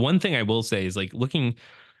basis. The one thing I will say is, like,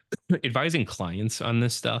 advising clients on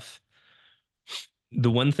this stuff.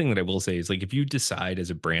 The one thing that I will say is, like, if you decide as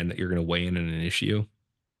a brand that you're going to weigh in on an issue,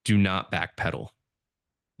 do not backpedal.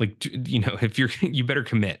 Like, if you better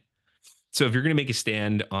commit. So if you're going to make a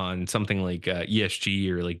stand on something like ESG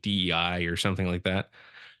or like DEI or something like that,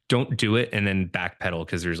 don't do it and then backpedal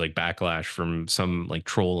because there's like backlash from some like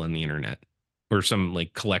troll on the internet or some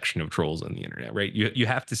like collection of trolls on the internet, right? You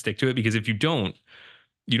have to stick to it, because if you don't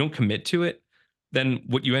commit to it, then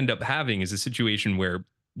what you end up having is a situation where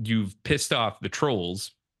you've pissed off the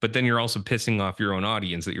trolls, but then you're also pissing off your own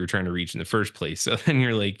audience that you're trying to reach in the first place. So then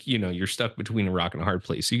you're like, you're stuck between a rock and a hard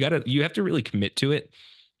place. So you have to really commit to it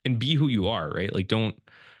and be who you are, right? Like don't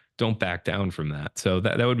back down from that. So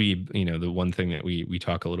that would be, the one thing that we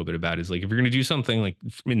talk a little bit about is like, if you're going to do something like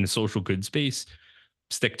in the social good space,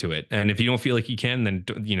 stick to it. And if you don't feel like you can, then,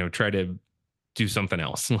 try to do something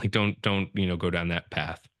else. Like don't, go down that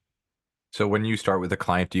path. So when you start with a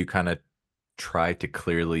client, do you kind of try to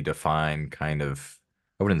clearly define kind of,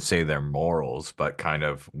 I wouldn't say their morals, but kind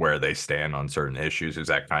of where they stand on certain issues? Is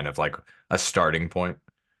that kind of like a starting point?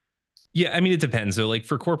 Yeah, I mean, it depends. So, like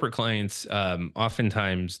for corporate clients,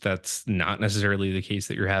 oftentimes that's not necessarily the case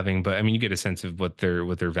that you're having. But I mean, you get a sense of what their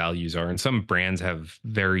values are, and some brands have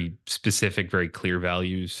very specific, very clear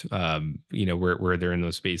values. Where they're in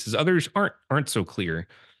those spaces. Others aren't so clear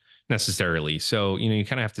necessarily. So, you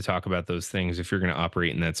kind of have to talk about those things if you're going to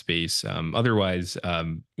operate in that space. Otherwise,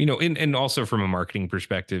 and also from a marketing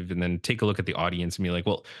perspective, and then take a look at the audience and be like,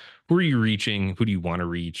 well, who are you reaching? Who do you want to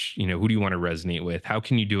reach? Who do you want to resonate with? How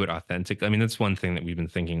can you do it authentic? I mean, that's one thing that we've been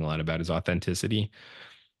thinking a lot about is authenticity.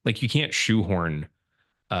 Like you can't shoehorn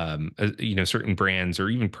certain brands or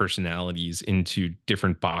even personalities into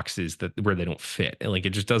different boxes where they don't fit. Like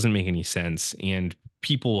it just doesn't make any sense, and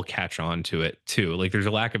people will catch on to it too. Like there's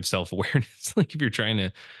a lack of self-awareness. Like if you're trying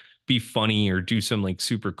to be funny or do some like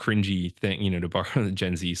super cringy thing, to borrow the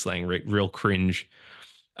Gen Z slang, right? Real cringe.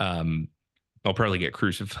 Um, I'll probably get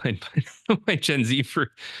crucified by Gen Z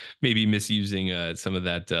for maybe misusing some of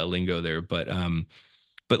that lingo there, but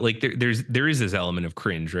like there is this element of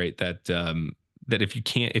cringe, right? That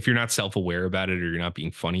if you're not self-aware about it or you're not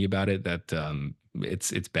being funny about it, that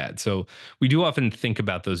it's bad. So we do often think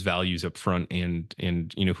about those values up front, and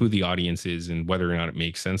who the audience is and whether or not it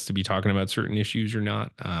makes sense to be talking about certain issues or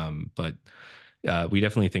not. But we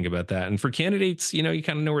definitely think about that. And for candidates, you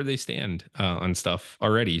kind of know where they stand on stuff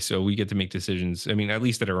already. So we get to make decisions. I mean, at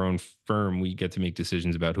least at our own firm, we get to make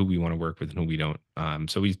decisions about who we want to work with and who we don't.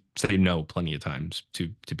 So we say no plenty of times to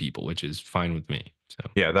people, which is fine with me. So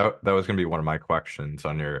Yeah, that was going to be one of my questions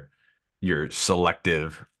on your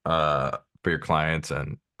selective for your clients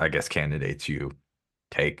and I guess candidates you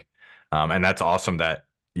take. And that's awesome that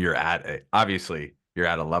obviously you're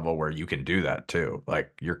at a level where you can do that too.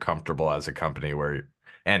 Like you're comfortable as a company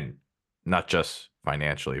and not just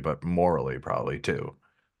financially, but morally probably too.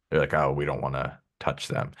 They're like, oh, we don't want to touch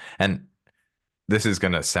them. And this is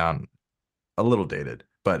going to sound a little dated,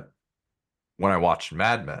 but when I watched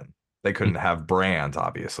Mad Men, they couldn't have brands,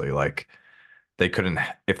 obviously. Like they couldn't,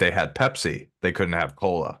 if they had Pepsi, they couldn't have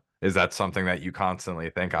cola. Is that something that you constantly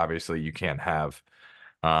think? Obviously, you can't have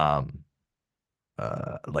um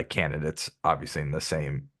like candidates obviously in the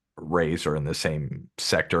same race or in the same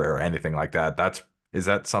sector or anything like that. Is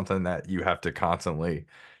that something that you have to constantly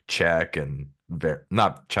check and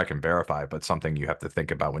not check and verify, but something you have to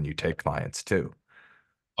think about when you take clients too?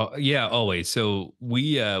 yeah, always. So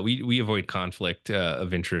we avoid conflict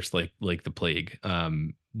of interest like the plague,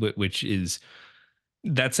 which is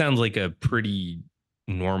that sounds like a pretty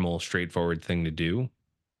normal, straightforward thing to do.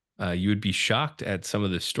 You would be shocked at some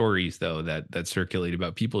of the stories, though, that circulate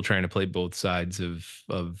about people trying to play both sides of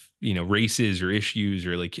races or issues,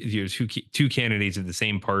 or like two candidates of the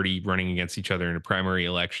same party running against each other in a primary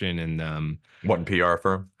election, and One PR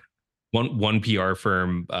firm. one PR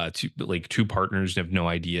firm, two partners have no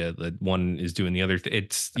idea that one is doing the other.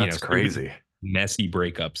 It's That's crazy. messy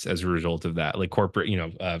breakups as a result of that, like corporate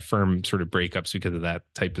firm sort of breakups because of that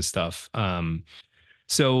type of stuff.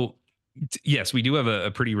 So yes, we do have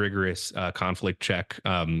a pretty rigorous conflict check.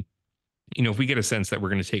 If we get a sense that we're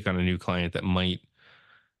going to take on a new client that might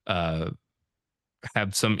uh,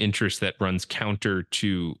 have some interest that runs counter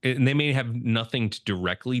to, and they may have nothing to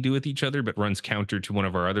directly do with each other, but runs counter to one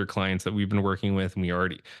of our other clients that we've been working with, and we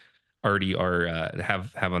already are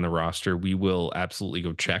have on the roster, we will absolutely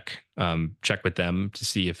go check with them to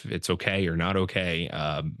see if it's okay or not okay.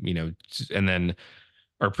 And then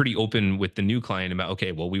are pretty open with the new client about,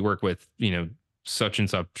 okay, well, we work with, such and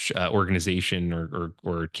such organization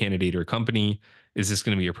or candidate or company. Is this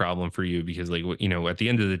going to be a problem for you? Because at the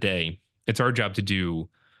end of the day, it's our job to do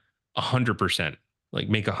 100%, like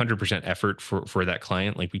make 100% effort for that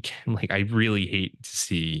client. Like we can, like, I really hate to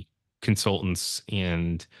see consultants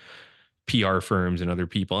and PR firms and other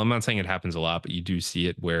people. I'm not saying it happens a lot, but you do see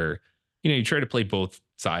it where, you try to play both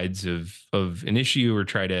sides of an issue, or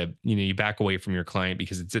try to, you back away from your client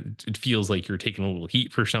because it feels like you're taking a little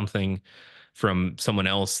heat for something from someone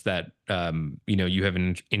else that you have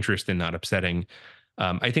an interest in not upsetting.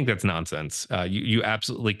 I think that's nonsense. You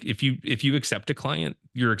absolutely, like, if you accept a client,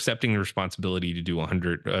 you're accepting the responsibility to do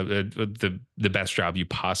 100 the best job you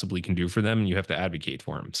possibly can do for them, and you have to advocate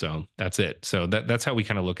for them. So that's it. So that's how we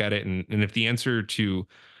kind of look at it. And if the answer to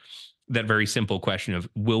that very simple question of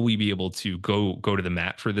will we be able to go to the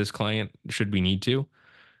mat for this client should we need to,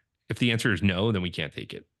 if the answer is no, then we can't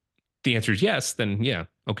take it. If the answer is yes, then yeah,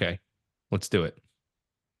 okay, let's do it.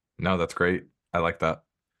 No, that's great. I like that.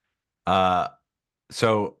 Uh,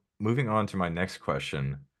 so moving on to my next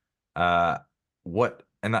question, uh, what,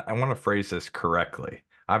 and I want to phrase this correctly.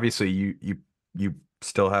 Obviously, you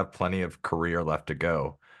still have plenty of career left to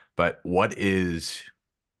go, but what is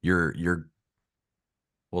your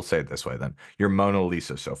we'll say it this way then, your Mona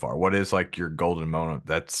Lisa so far? What is like your golden Mona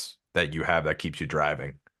that you have that keeps you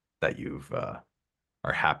driving, that you've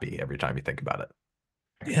are happy every time you think about it?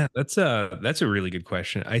 Yeah, that's a really good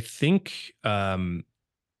question. I think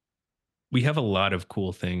we have a lot of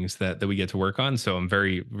cool things that we get to work on. So I'm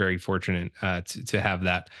very, very fortunate to have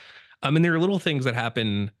that. And there are little things that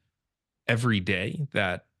happen every day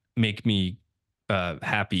that make me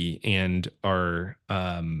happy and are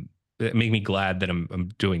that make me glad that I'm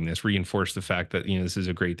doing this. Reinforce the fact that this is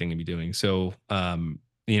a great thing to be doing. So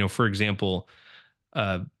for example,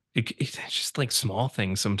 uh, it's just like small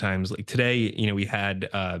things sometimes. Like today, we had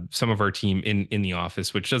some of our team in the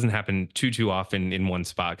office, which doesn't happen too often in one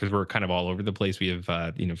spot because we're kind of all over the place. We have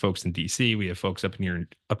folks in DC, we have folks up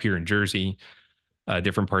here in Jersey,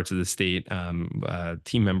 different parts of the state,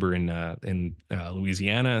 team member in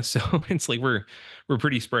Louisiana. So it's like we're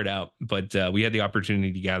pretty spread out. But we had the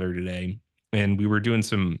opportunity to gather today, and we were doing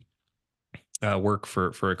some work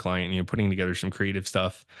for a client, putting together some creative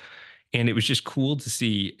stuff. And it was just cool to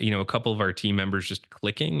see, a couple of our team members just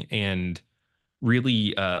clicking and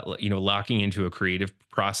really, locking into a creative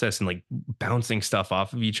process and like bouncing stuff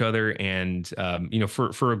off of each other. And,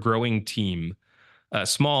 for a growing team,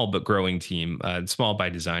 small but growing team, small by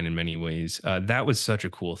design in many ways, that was such a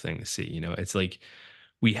cool thing to see. It's like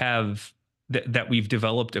we have that we've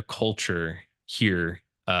developed a culture here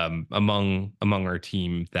among our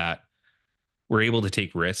team that we're able to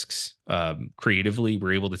take risks creatively.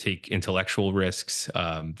 We're able to take intellectual risks.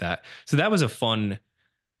 That was a fun,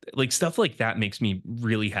 like, stuff like that makes me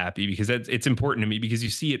really happy because it's important to me because you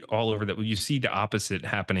see it all over, that you see the opposite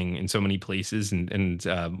happening in so many places. And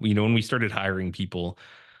when we started hiring people,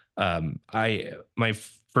 I my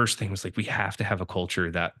first thing was like, we have to have a culture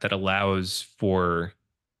that allows for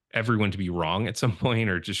everyone to be wrong at some point,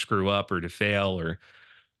 or to screw up, or to fail, or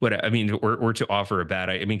what I mean, or to offer a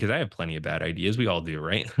I mean, because I have plenty of bad ideas. We all do,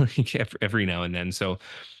 right? Like every now and then. So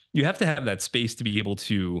you have to have that space to be able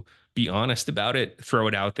to be honest about it, throw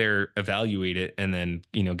it out there, evaluate it, and then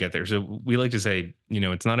get there. So we like to say,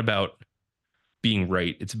 it's not about being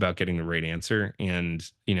right; it's about getting the right answer. And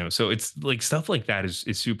so it's like stuff like that is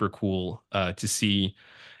super cool to see.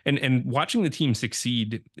 And watching the team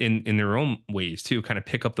succeed in their own ways too, kind of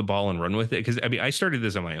pick up the ball and run with it. Because I mean, I started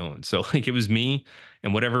this on my own, so like it was me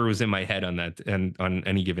and whatever was in my head on that and on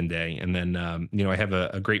any given day. And then I have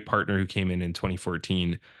a great partner who came in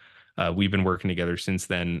 2014. We've been working together since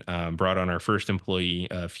then. Brought on our first employee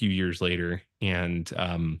a few years later, and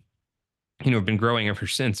been growing ever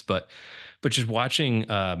since. But just watching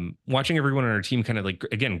everyone on our team kind of like,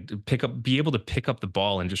 again, be able to pick up the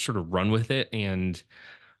ball and just sort of run with it, and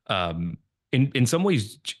in some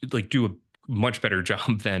ways like do a much better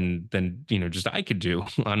job than just I could do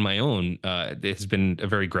on my own. It has been a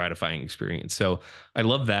very gratifying experience. So I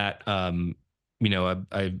love that. I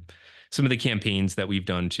some of the campaigns that we've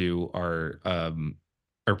done too are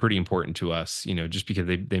pretty important to us, just because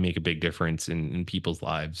they make a big difference in people's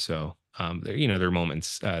lives. So there are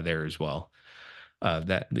moments there as well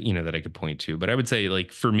that I could point to. But I would say,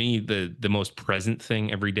 like, for me, the most present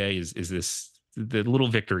thing every day is this, the little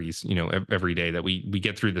victories, every day that we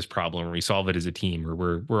get through this problem, or we solve it as a team, or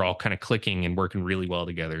we're all kind of clicking and working really well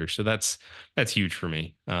together. So that's huge for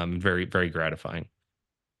me. Very, very gratifying.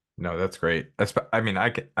 No, that's great. I mean,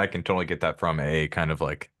 I can totally get that from a kind of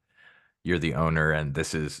like, you're the owner and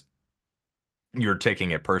you're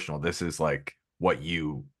taking it personal. This is like what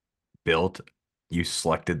you built. You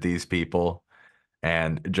selected these people,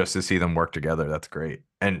 and just to see them work together, that's great.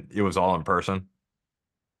 And it was all in person.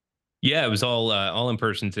 Yeah, it was all in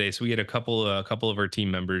person today. So we had a couple of our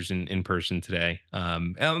team members in person today.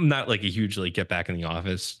 I'm not like a huge like get back in the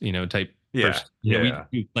office, type Yeah, person. We yeah.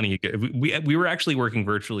 do plenty of good. We were actually working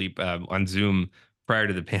virtually on Zoom prior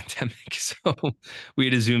to the pandemic. So we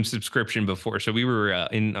had a Zoom subscription before. So we were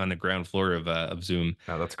in on the ground floor of Zoom.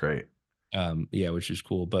 Oh, that's great. Yeah, which is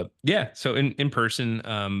cool. But yeah, so in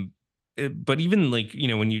person, but even like,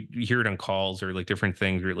 when you hear it on calls or like different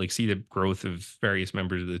things or like see the growth of various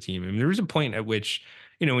members of the team. I mean, there was a point at which,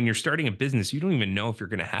 when you're starting a business, you don't even know if you're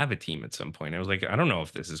going to have a team at some point. I was like, I don't know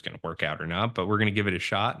if this is going to work out or not, but we're going to give it a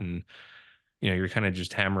shot. And you're kind of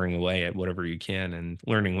just hammering away at whatever you can and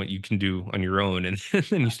learning what you can do on your own. And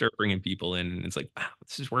then you start bringing people in and it's like, wow,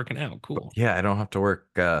 this is working out. But Cool. yeah, I don't have to work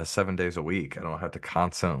 7 days a week. I don't have to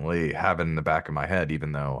constantly have it in the back of my head,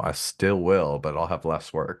 even though I still will, but I'll have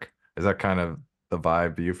less work. Is that kind of the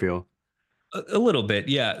vibe you feel? A little bit,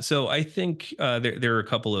 yeah. So I think there are a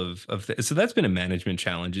couple so that's been a management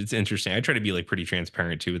challenge. It's interesting. I try to be like pretty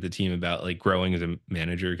transparent too with the team about like growing as a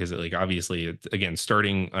manager because like obviously again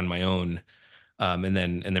starting on my own, and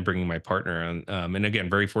then bringing my partner on, and again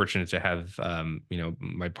very fortunate to have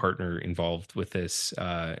my partner involved with this,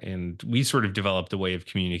 and we sort of developed a way of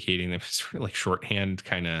communicating that was sort of like shorthand,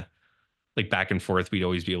 kind of like back and forth. We'd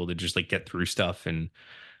always be able to just like get through stuff and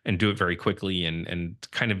do it very quickly and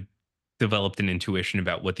kind of developed an intuition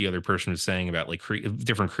about what the other person was saying about like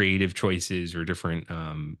different creative choices or different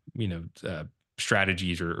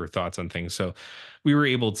strategies or thoughts on things. So we were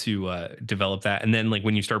able to develop that. And then like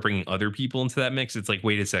when you start bringing other people into that mix, it's like,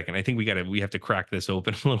 wait a second, I think we have to crack this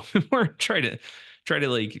open a little bit more, try to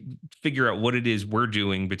like figure out what it is we're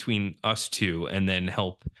doing between us two and then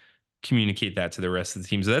help communicate that to the rest of the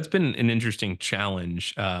team. So that's been an interesting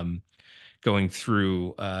challenge, going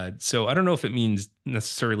through. So I don't know if it means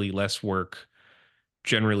necessarily less work.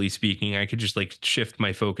 Generally speaking, I could just like shift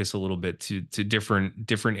my focus a little bit to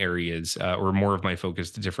different areas, or more of my focus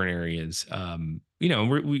to different areas.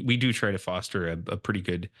 We do try to foster a pretty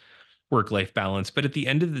good work life balance, but at the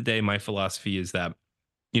end of the day, my philosophy is that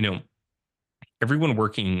you know everyone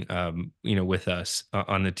working with us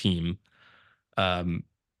on the team, um,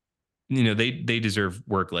 they deserve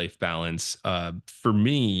work life balance. For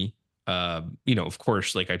me, of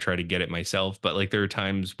course, like I try to get it myself, but like there are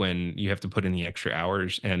times when you have to put in the extra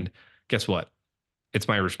hours, and guess what? It's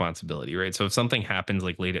my responsibility, right? So if something happens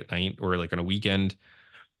like late at night or like on a weekend,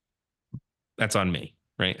 that's on me,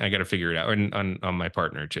 right? I got to figure it out, and on my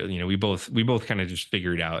partner too. We both kind of just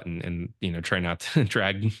figure it out, and try not to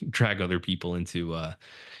drag other people into it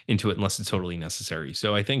unless it's totally necessary.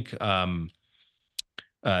 So I think.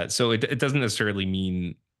 So it doesn't necessarily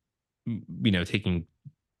mean taking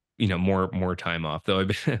more time off, though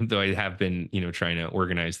though I have been trying to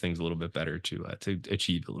organize things a little bit better to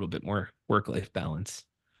achieve a little bit more work life balance.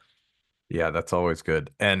 Yeah, that's always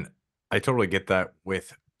good. And I totally get that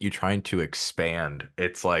with you trying to expand.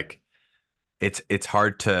 It's like it's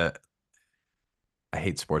hard to, I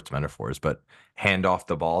hate sports metaphors, but hand off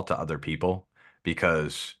the ball to other people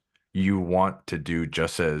because you want to do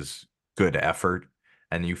just as good effort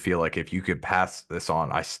and you feel like if you could pass this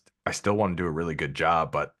on, I still want to do a really good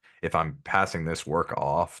job, but if I'm passing this work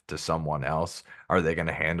off to someone else, are they going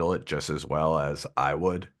to handle it just as well as I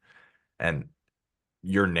would? And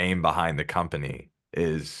your name behind the company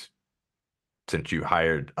is, since you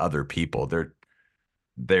hired other people,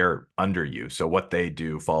 they're under you. So what they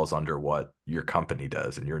do falls under what your company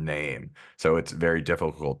does and your name. So it's very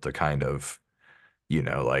difficult to kind of,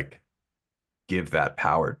 like give that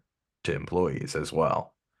power to employees as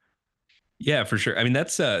well. Yeah, for sure. I mean,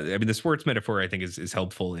 that's I mean, the sports metaphor I think is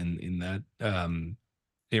helpful in that,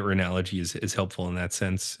 or analogy is helpful in that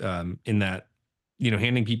sense. In that,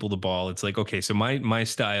 handing people the ball, it's like, okay, so my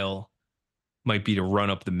style might be to run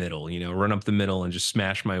up the middle and just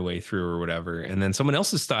smash my way through or whatever. And then someone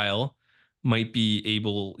else's style might be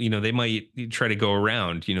able, they might try to go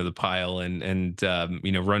around, the pile and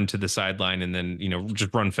run to the sideline and then,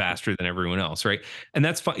 just run faster than everyone else. Right. And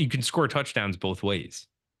that's fine. You can score touchdowns both ways.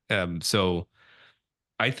 So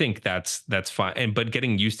I think that's fine. But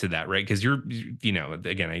getting used to that, right? Because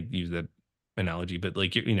again, I use that analogy, but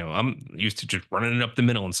like I'm used to just running it up the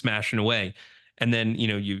middle and smashing away. And then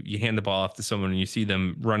you hand the ball off to someone and you see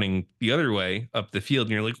them running the other way up the field,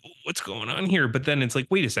 and you're like, "Oh, what's going on here?" But then it's like,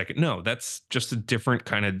 wait a second, no, that's just a different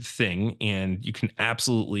kind of thing, and you can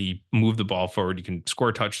absolutely move the ball forward. You can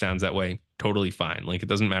score touchdowns that way, totally fine. Like it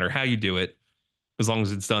doesn't matter how you do it, as long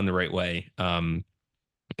as it's done the right way.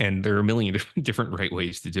 And there are a million different right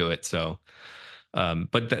ways to do it. So,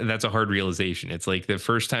 but that's a hard realization. It's like the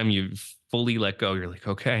first time you fully let go, you're like,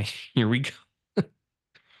 okay, here we go.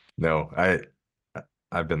 No,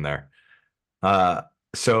 I've been there. Uh,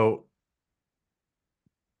 so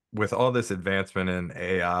with all this advancement in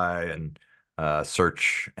AI and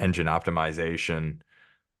search engine optimization,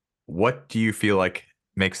 what do you feel like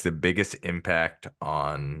makes the biggest impact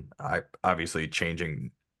on obviously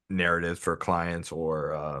changing narratives for clients,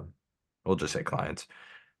 or we'll just say clients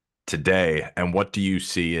today? And what do you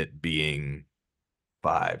see it being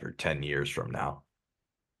 5 or 10 years from now?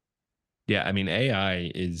 Yeah, I mean,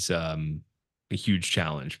 AI is a huge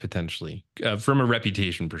challenge potentially from a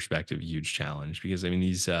reputation perspective. A huge challenge because I mean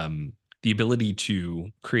these the ability to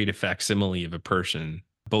create a facsimile of a person,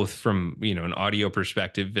 both from an audio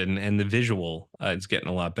perspective and the visual, is getting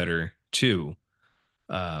a lot better too.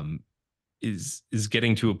 Um, is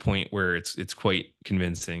getting to a point where it's quite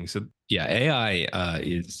convincing. So yeah, AI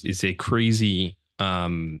is a crazy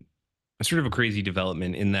sort of a crazy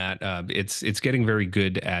development in that it's getting very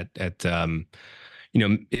good at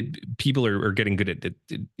people are getting good at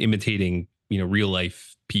imitating real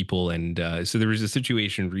life people, and so there was a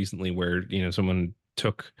situation recently where someone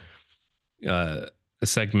took uh, a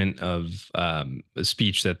segment of a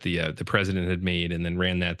speech that the president had made, and then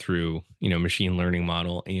ran that through machine learning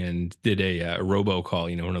model, and did a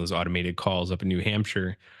robocall, one of those automated calls up in New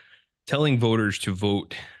Hampshire, telling voters to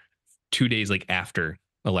vote 2 days like after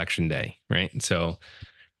election day, right? So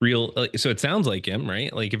so it sounds like him,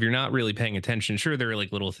 right? Like if you're not really paying attention, sure there are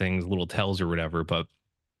like little things, little tells or whatever, but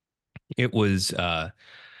it was I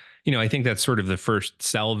think that's sort of the first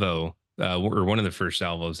salvo, or one of the first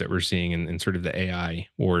salvos that we're seeing in sort of the AI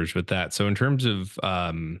wars with that. So in terms of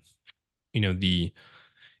the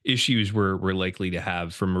issues we're likely to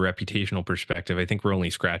have from a reputational perspective, I think we're only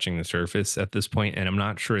scratching the surface at this point, and I'm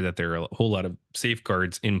not sure that there are a whole lot of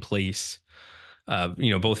safeguards in place,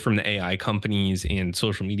 both from the AI companies and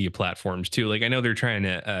social media platforms too. Like I know they're trying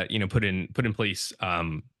to, put in place,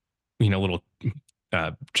 little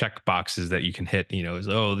check boxes that you can hit. Is,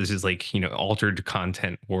 oh, this is like altered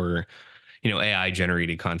content or AI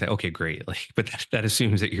generated content. Okay, great. Like, but that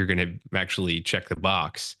assumes that you're going to actually check the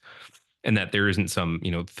box, and that there isn't some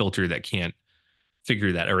filter that can't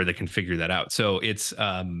figure that, or that can figure that out. So it's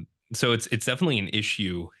definitely an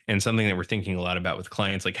issue, and something that we're thinking a lot about with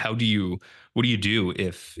clients. Like, what do you do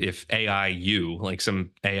if AI, like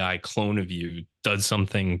some AI clone of you, does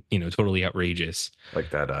something totally outrageous? Like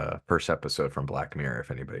that first episode from Black Mirror,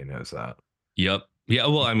 if anybody knows that. Yep. Yeah.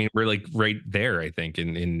 Well, I mean, we're like right there, I think,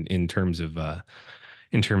 in terms of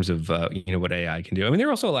what AI can do. I mean, there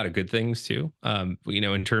are also a lot of good things too.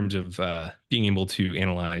 In terms of being able to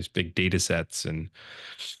analyze big data sets and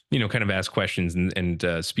kind of ask questions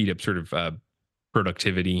and speed up sort of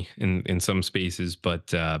productivity in some spaces,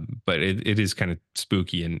 but it is kind of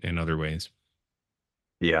spooky in other ways.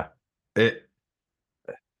 Yeah. It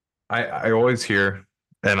I always hear,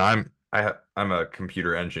 and I'm a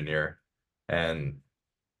computer engineer, and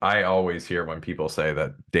I always hear when people say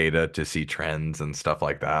that data to see trends and stuff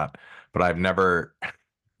like that, but I've never,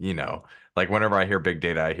 you know, like whenever I hear big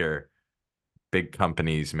data, I hear big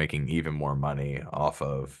companies making even more money off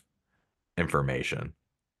of information.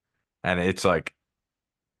 And it's like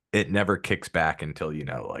it never kicks back until,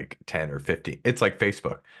 like 10 or 15. It's like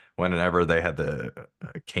Facebook, whenever they had the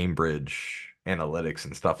Cambridge analytics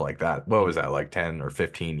and stuff like that. What was that, like 10 or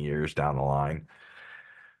 15 years down the line?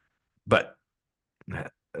 But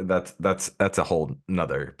that's a whole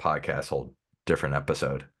another podcast, whole different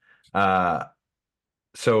episode. Uh,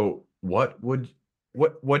 so what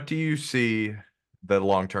do you see the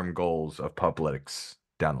long-term goals of Publix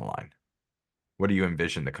down the line? What do you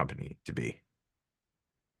envision the company to be?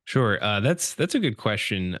 Sure. That's a good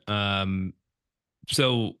question.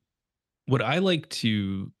 So what I like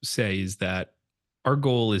to say is that our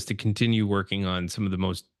goal is to continue working on some of the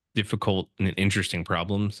most difficult and interesting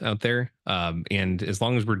problems out there. And as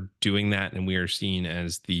long as we're doing that, and we are seen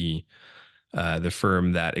as the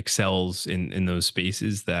firm that excels in those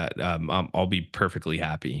spaces, that I'll be perfectly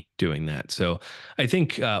happy doing that. So I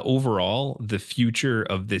think overall, the future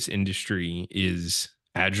of this industry is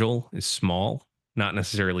agile, is small, not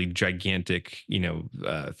necessarily gigantic,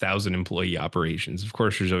 1,000 employee operations. Of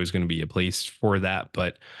course, there's always going to be a place for that,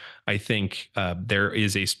 but I think there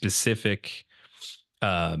is a specific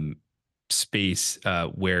um, space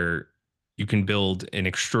where you can build an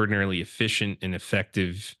extraordinarily efficient and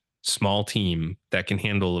effective small team that can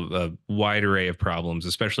handle a wide array of problems,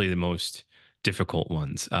 especially the most difficult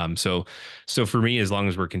ones. So for me, as long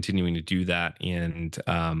as we're continuing to do that, and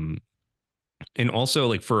also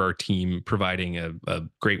like for our team, providing a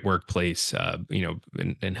great workplace,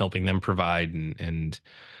 and helping them provide and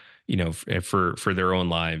for their own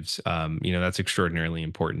lives, that's extraordinarily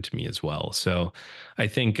important to me as well. So I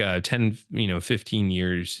think 10, 15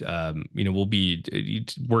 years, we'll be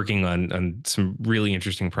working on some really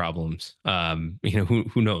interesting problems.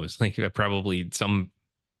 Who knows, like probably something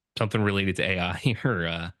related to AI,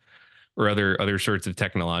 or other sorts of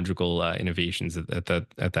technological innovations at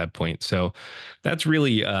that point. So that's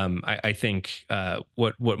really, I think,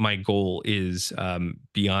 what my goal is,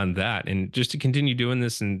 beyond that, and just to continue doing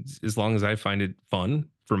this, and as long as I find it fun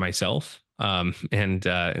for myself, and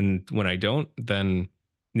when I don't, then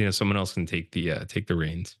someone else can take the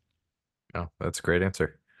reins. Oh, that's a great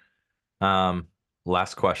answer. Um,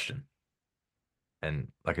 Last question. And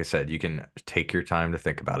like I said, you can take your time to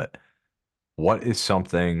think about it. What is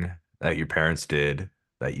something that your parents did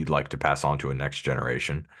that you'd like to pass on to a next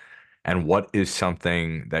generation? And what is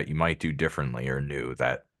something that you might do differently or new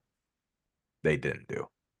that they didn't do?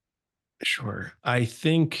 Sure. I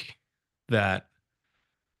think that,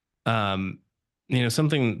 um,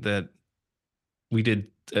 something that we did,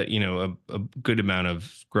 a good amount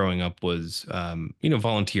of growing up was,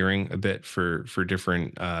 volunteering a bit for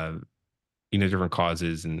different, different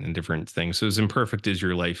causes and different things. So as imperfect as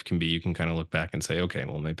your life can be, you can kind of look back and say, okay,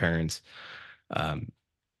 well, my parents, um,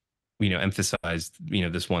 emphasized,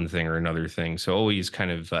 this one thing or another thing. So always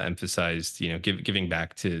kind of emphasized, giving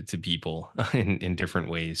back to people in different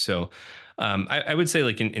ways. So I would say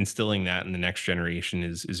like instilling that in the next generation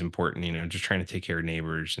is important. Just trying to take care of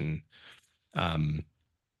neighbors, and um,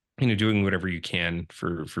 doing whatever you can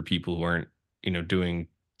for people who aren't, doing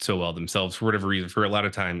so well themselves for whatever reason. For a lot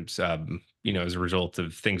of times, as a result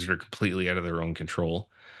of things that are completely out of their own control.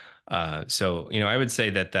 So I would say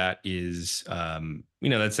that is,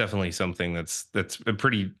 that's definitely something that's a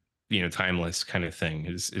pretty, timeless kind of thing.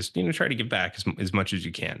 Is try to give back as much as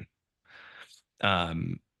you can.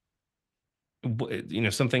 Um,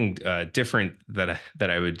 something different that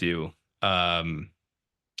I would do. Um,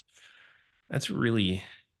 that's a really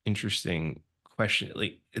interesting question.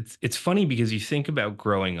 Like it's funny because you think about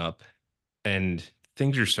growing up, and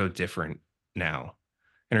things are so different now,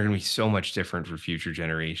 and are going to be so much different for future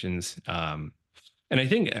generations. And I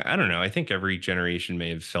don't know, I think every generation may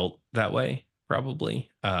have felt that way, probably.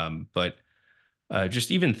 But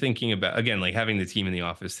just even thinking about, again, like having the team in the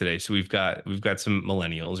office today. So we've got some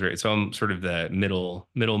millennials, right? So I'm sort of the middle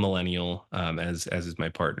millennial, as is my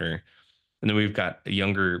partner, and then we've got a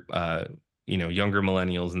younger, younger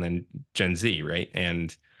millennials, and then Gen Z, right?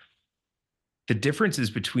 And the differences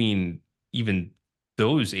between even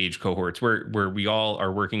those age cohorts, where we all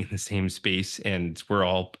are working in the same space, and we're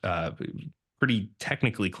all pretty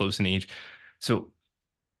technically close in age. So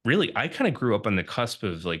really, I kind of grew up on the cusp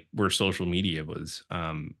of like where social media was,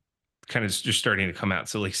 kind of just starting to come out.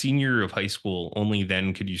 So like senior year of high school, only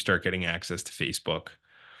then could you start getting access to Facebook,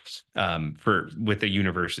 for with a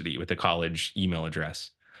university, with a college email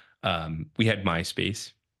address. We had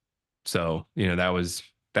MySpace, so that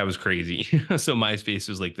was crazy. So MySpace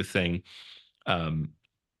was like the thing. Um,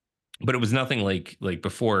 but it was nothing like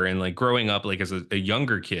before. And like growing up, like as a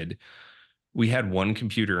younger kid, we had one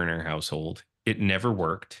computer in our household. It never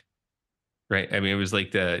worked. Right. I mean, it was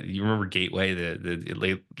like you remember Gateway,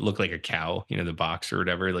 looked like a cow, the box or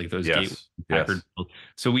whatever, like those Gateway Yes. Packard. Yes.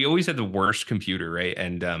 So we always had the worst computer. Right.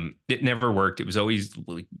 And it never worked. It was always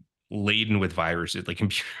like laden with viruses, like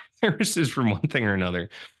computer viruses from one thing or another.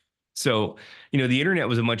 So, the internet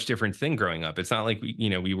was a much different thing growing up. It's not like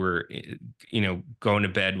we were, going to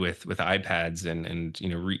bed with iPads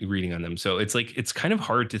and reading on them. So it's like it's kind of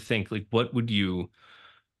hard to think like what would you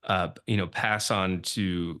pass on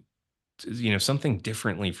to something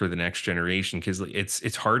differently for the next generation, because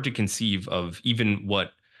it's hard to conceive of even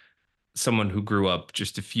what someone who grew up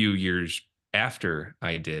just a few years after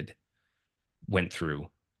I did went through,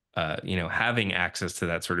 having access to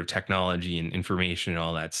that sort of technology and information and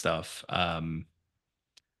all that stuff.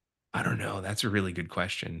 I don't know. That's a really good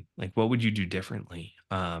question. Like, what would you do differently?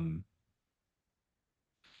 I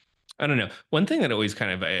don't know. One thing that always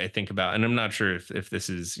kind of I think about, and I'm not sure if this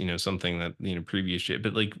is something that previous shit,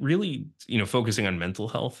 but like really focusing on mental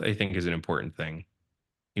health, I think is an important thing.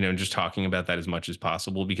 Just talking about that as much as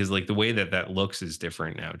possible, because like the way that looks is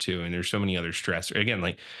different now too, and there's so many other stress. Again,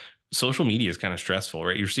 like social media is kind of stressful,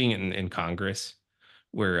 right? You're seeing it in Congress,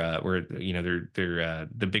 where they're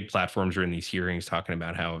the big platforms are in these hearings talking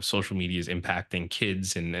about how social media is impacting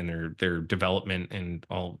kids and their development and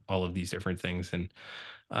all of these different things, and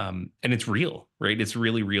it's real, right? It's a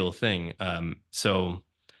really real thing. So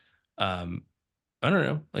um, I don't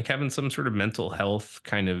know, like having some sort of mental health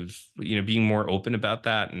kind of, being more open about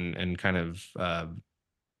that, and kind of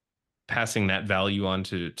passing that value on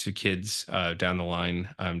to kids down the line.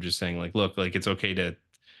 Just saying like, look, like it's okay to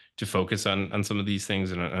focus on some of these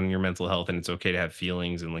things and on your mental health, and it's okay to have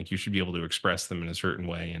feelings, and like you should be able to express them in a certain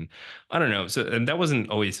way. And I don't know. So, and that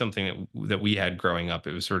wasn't always something that we had growing up.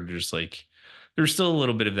 It was sort of just like there's still a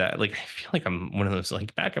little bit of that. Like, I feel like I'm one of those,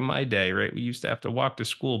 like, back in my day, right? We used to have to walk to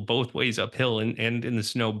school both ways uphill and in the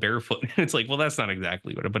snow barefoot. It's like, well, that's not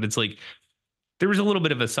exactly what, but it's like there was a little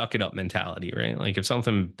bit of a suck it up mentality, right? Like if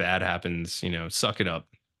something bad happens, suck it up.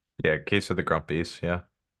 Yeah, case of the grumpies. Yeah.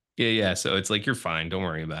 Yeah, yeah. So it's like you're fine. Don't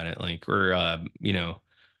worry about it. Like we're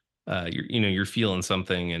you're feeling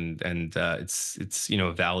something and it's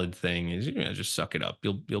a valid thing is just suck it up.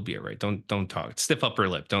 You'll be all right. Don't talk. Stiff upper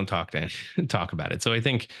lip. Don't talk to talk about it. So I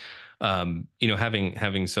think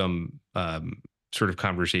having some sort of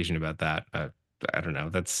conversation about that. I don't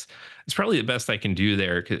know. It's probably the best I can do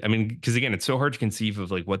there. Because again, it's so hard to conceive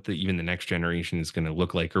of like what even the next generation is going to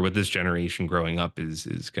look like, or what this generation growing up is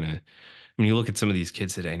going to. When you look at some of these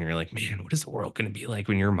kids today, and you're like, man, what is the world going to be like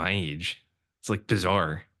when you're my age? It's like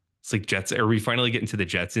bizarre. It's like Jets. Are we finally getting to the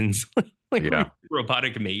Jetsons? Like Yeah.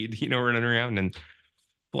 robotic maid, running around and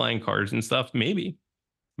flying cars and stuff? Maybe,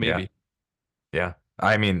 Yeah. maybe. Yeah.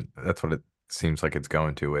 I mean, that's what it seems like it's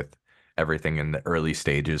going to with everything in the early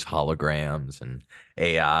stages, holograms and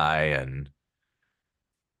AI. And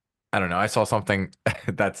I don't know. I saw something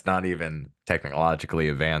that's not even technologically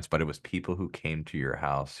advanced, but it was people who came to your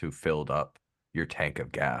house who filled up your tank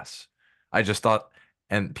of gas. I just thought,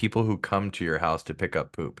 and people who come to your house to pick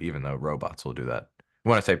up poop, even though robots will do that.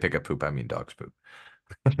 When I say pick up poop, I mean dog's poop.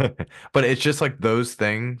 But it's just like those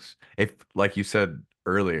things. If, like you said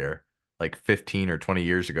earlier, like 15 or 20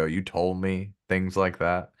 years ago, you told me things like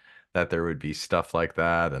that, that there would be stuff like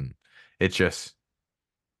that, and it just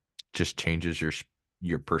changes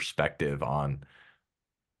your perspective on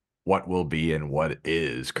what will be and what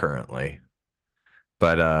is currently.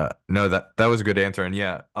 But no, that was a good answer. And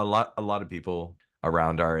yeah, a lot of people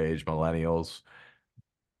around our age, millennials,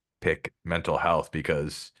 pick mental health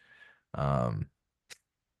because um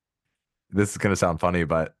this is going to sound funny,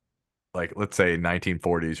 but like let's say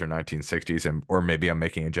 1940s or 1960s, and or maybe I'm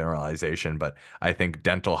making a generalization, but I think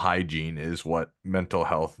dental hygiene is what mental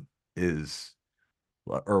health is,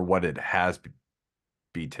 or what it has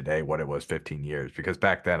be today, what it was 15 years, because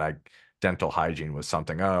back then I dental hygiene was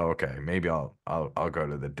something, oh okay, maybe I'll go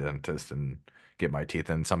to the dentist and get my teeth,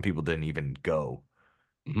 and some people didn't even go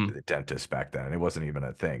to Mhm. the dentist back then. It wasn't even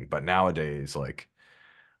a thing. But nowadays, like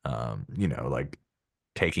like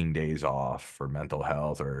taking days off for mental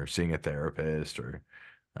health or seeing a therapist or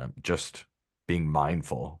just being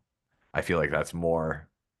mindful. I feel like that's more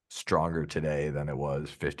stronger today than it was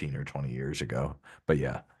 15 or 20 years ago. But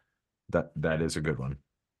yeah, that is a good one.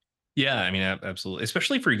 Yeah, I mean, absolutely.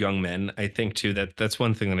 Especially for young men, I think too that that's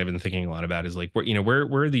one thing that I've been thinking a lot about is like where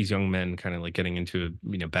are these young men kind of like getting into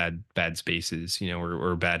bad spaces,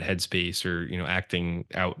 or bad headspace, or acting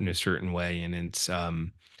out in a certain way, and it's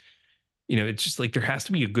just like there has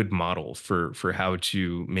to be a good model for how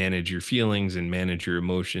to manage your feelings and manage your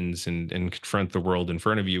emotions and confront the world in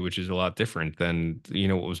front of you, which is a lot different than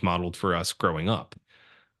what was modeled for us growing up.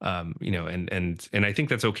 And I think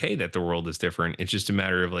that's okay that the world is different. It's just a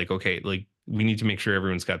matter of like, okay, like we need to make sure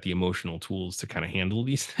everyone's got the emotional tools to kind of handle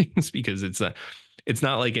these things, because it's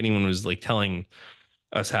not like anyone was like telling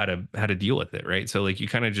us how to deal with it, right? So like you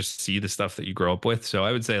kind of just see the stuff that you grow up with. So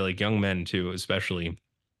I would say like young men too, especially,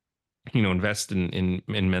 invest in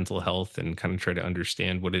mental health and kind of try to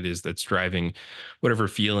understand what it is that's driving whatever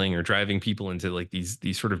feeling, or driving people into like these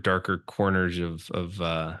sort of darker corners of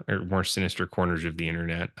or more sinister corners of the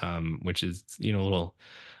internet, which is a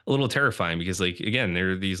little terrifying, because like again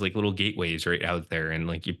there are these like little gateways right out there, and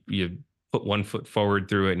like you put one foot forward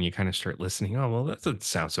through it and you kind of start listening. Oh well, that doesn't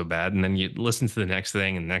sound so bad, and then you listen to the next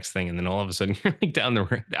thing and the next thing, and then all of a sudden you're like down the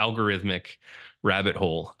algorithmic rabbit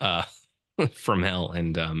hole from hell.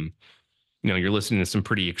 And you're listening to some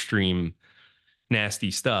pretty extreme, nasty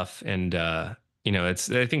stuff. And, I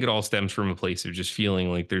think it all stems from a place of just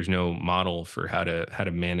feeling like there's no model for how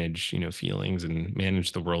to manage, feelings and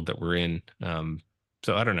manage the world that we're in.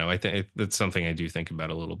 So I don't know. I think that's something I do think about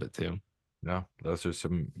a little bit too. No, those are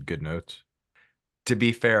some good notes. To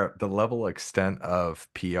be fair, the level extent of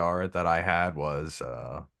PR that I had was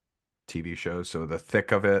TV shows. So the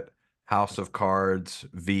thick of it, House of Cards,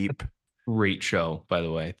 Veep. Great show, by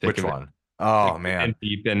the way. Think Which of it. one? Oh man, And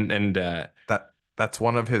deep and that's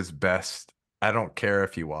one of his best. I don't care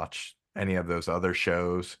if you watch any of those other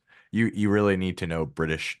shows. You really need to know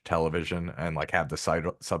British television and like have the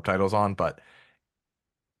subtitles on. But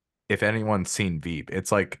if anyone's seen Veep,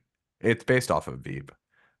 it's based off of Veep.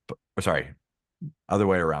 But, sorry, other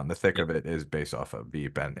way around. The thick yeah. of it is based off of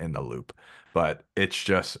Veep and In the Loop. But it's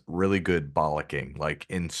just really good bollocking, like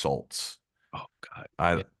insults. Oh God.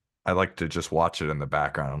 I Yeah. I like to just watch it in the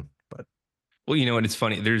background. But Well, you know what? It's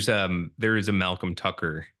funny. There is a Malcolm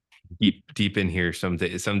Tucker. deep in here. Some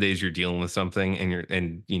days you're dealing with something,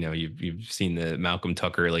 and you've seen the Malcolm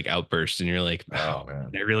Tucker like outburst, and you're like, Oh wow,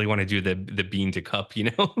 man. I really want to do the bean to cup,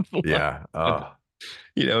 Yeah. Oh.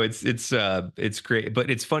 It's great,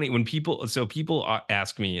 but it's funny when people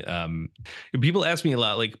ask me, people ask me a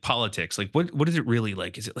lot, like politics, like what is it really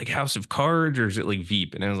like? Is it like House of Cards or is it like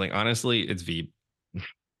Veep? And I was like, honestly, it's Veep.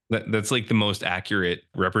 That's like the most accurate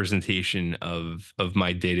representation of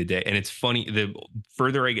my day to day. And it's funny, the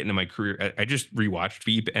further I get into my career, I just rewatched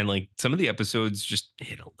Veep, and like some of the episodes just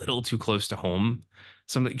hit a little too close to home.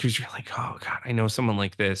 Something, because you're like, oh God, I know someone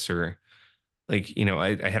like this, or like,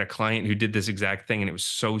 I had a client who did this exact thing and it was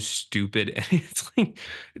so stupid. And it's like,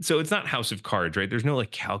 so it's not House of Cards, right? There's no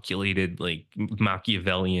like calculated, like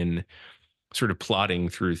Machiavellian sort of plotting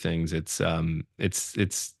through things. It's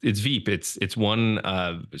Veep. It's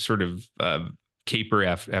one sort of caper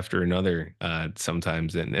after another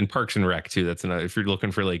sometimes, and Parks and Rec too. That's another, if you're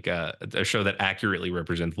looking for like a show that accurately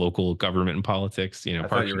represents local government and politics, I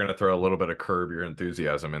thought you were gonna throw a little bit of Curb Your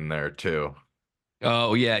Enthusiasm in there too.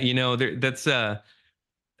 Oh yeah, that's that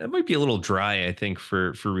might be a little dry, I think,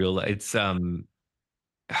 for real. It's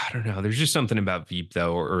I don't know. There's just something about Veep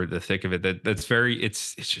though, or the thick of it, that's very,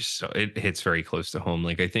 it's just so, it hits very close to home.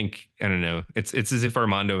 Like I think, I don't know. It's as if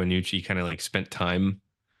Armando Iannucci kind of like spent time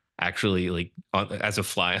actually like as a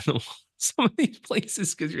fly on the wall some of these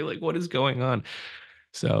places, because you're like, what is going on?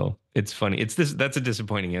 So it's funny. That's a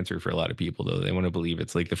disappointing answer for a lot of people though. They want to believe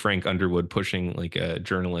it's like the Frank Underwood pushing like a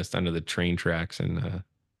journalist onto the train tracks and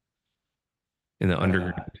in the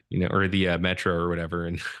underground, or the metro or whatever.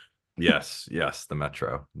 And Yes, the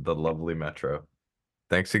Metro, the lovely Metro.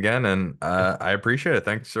 Thanks again, and I appreciate it.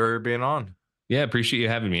 Thanks for being on. yeah, appreciate you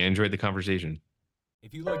having me. I enjoyed the conversation.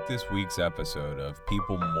 If you like this week's episode of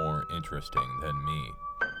People More Interesting Than Me,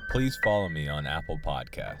 please follow me on Apple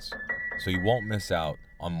Podcasts so you won't miss out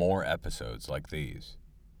on more episodes like these.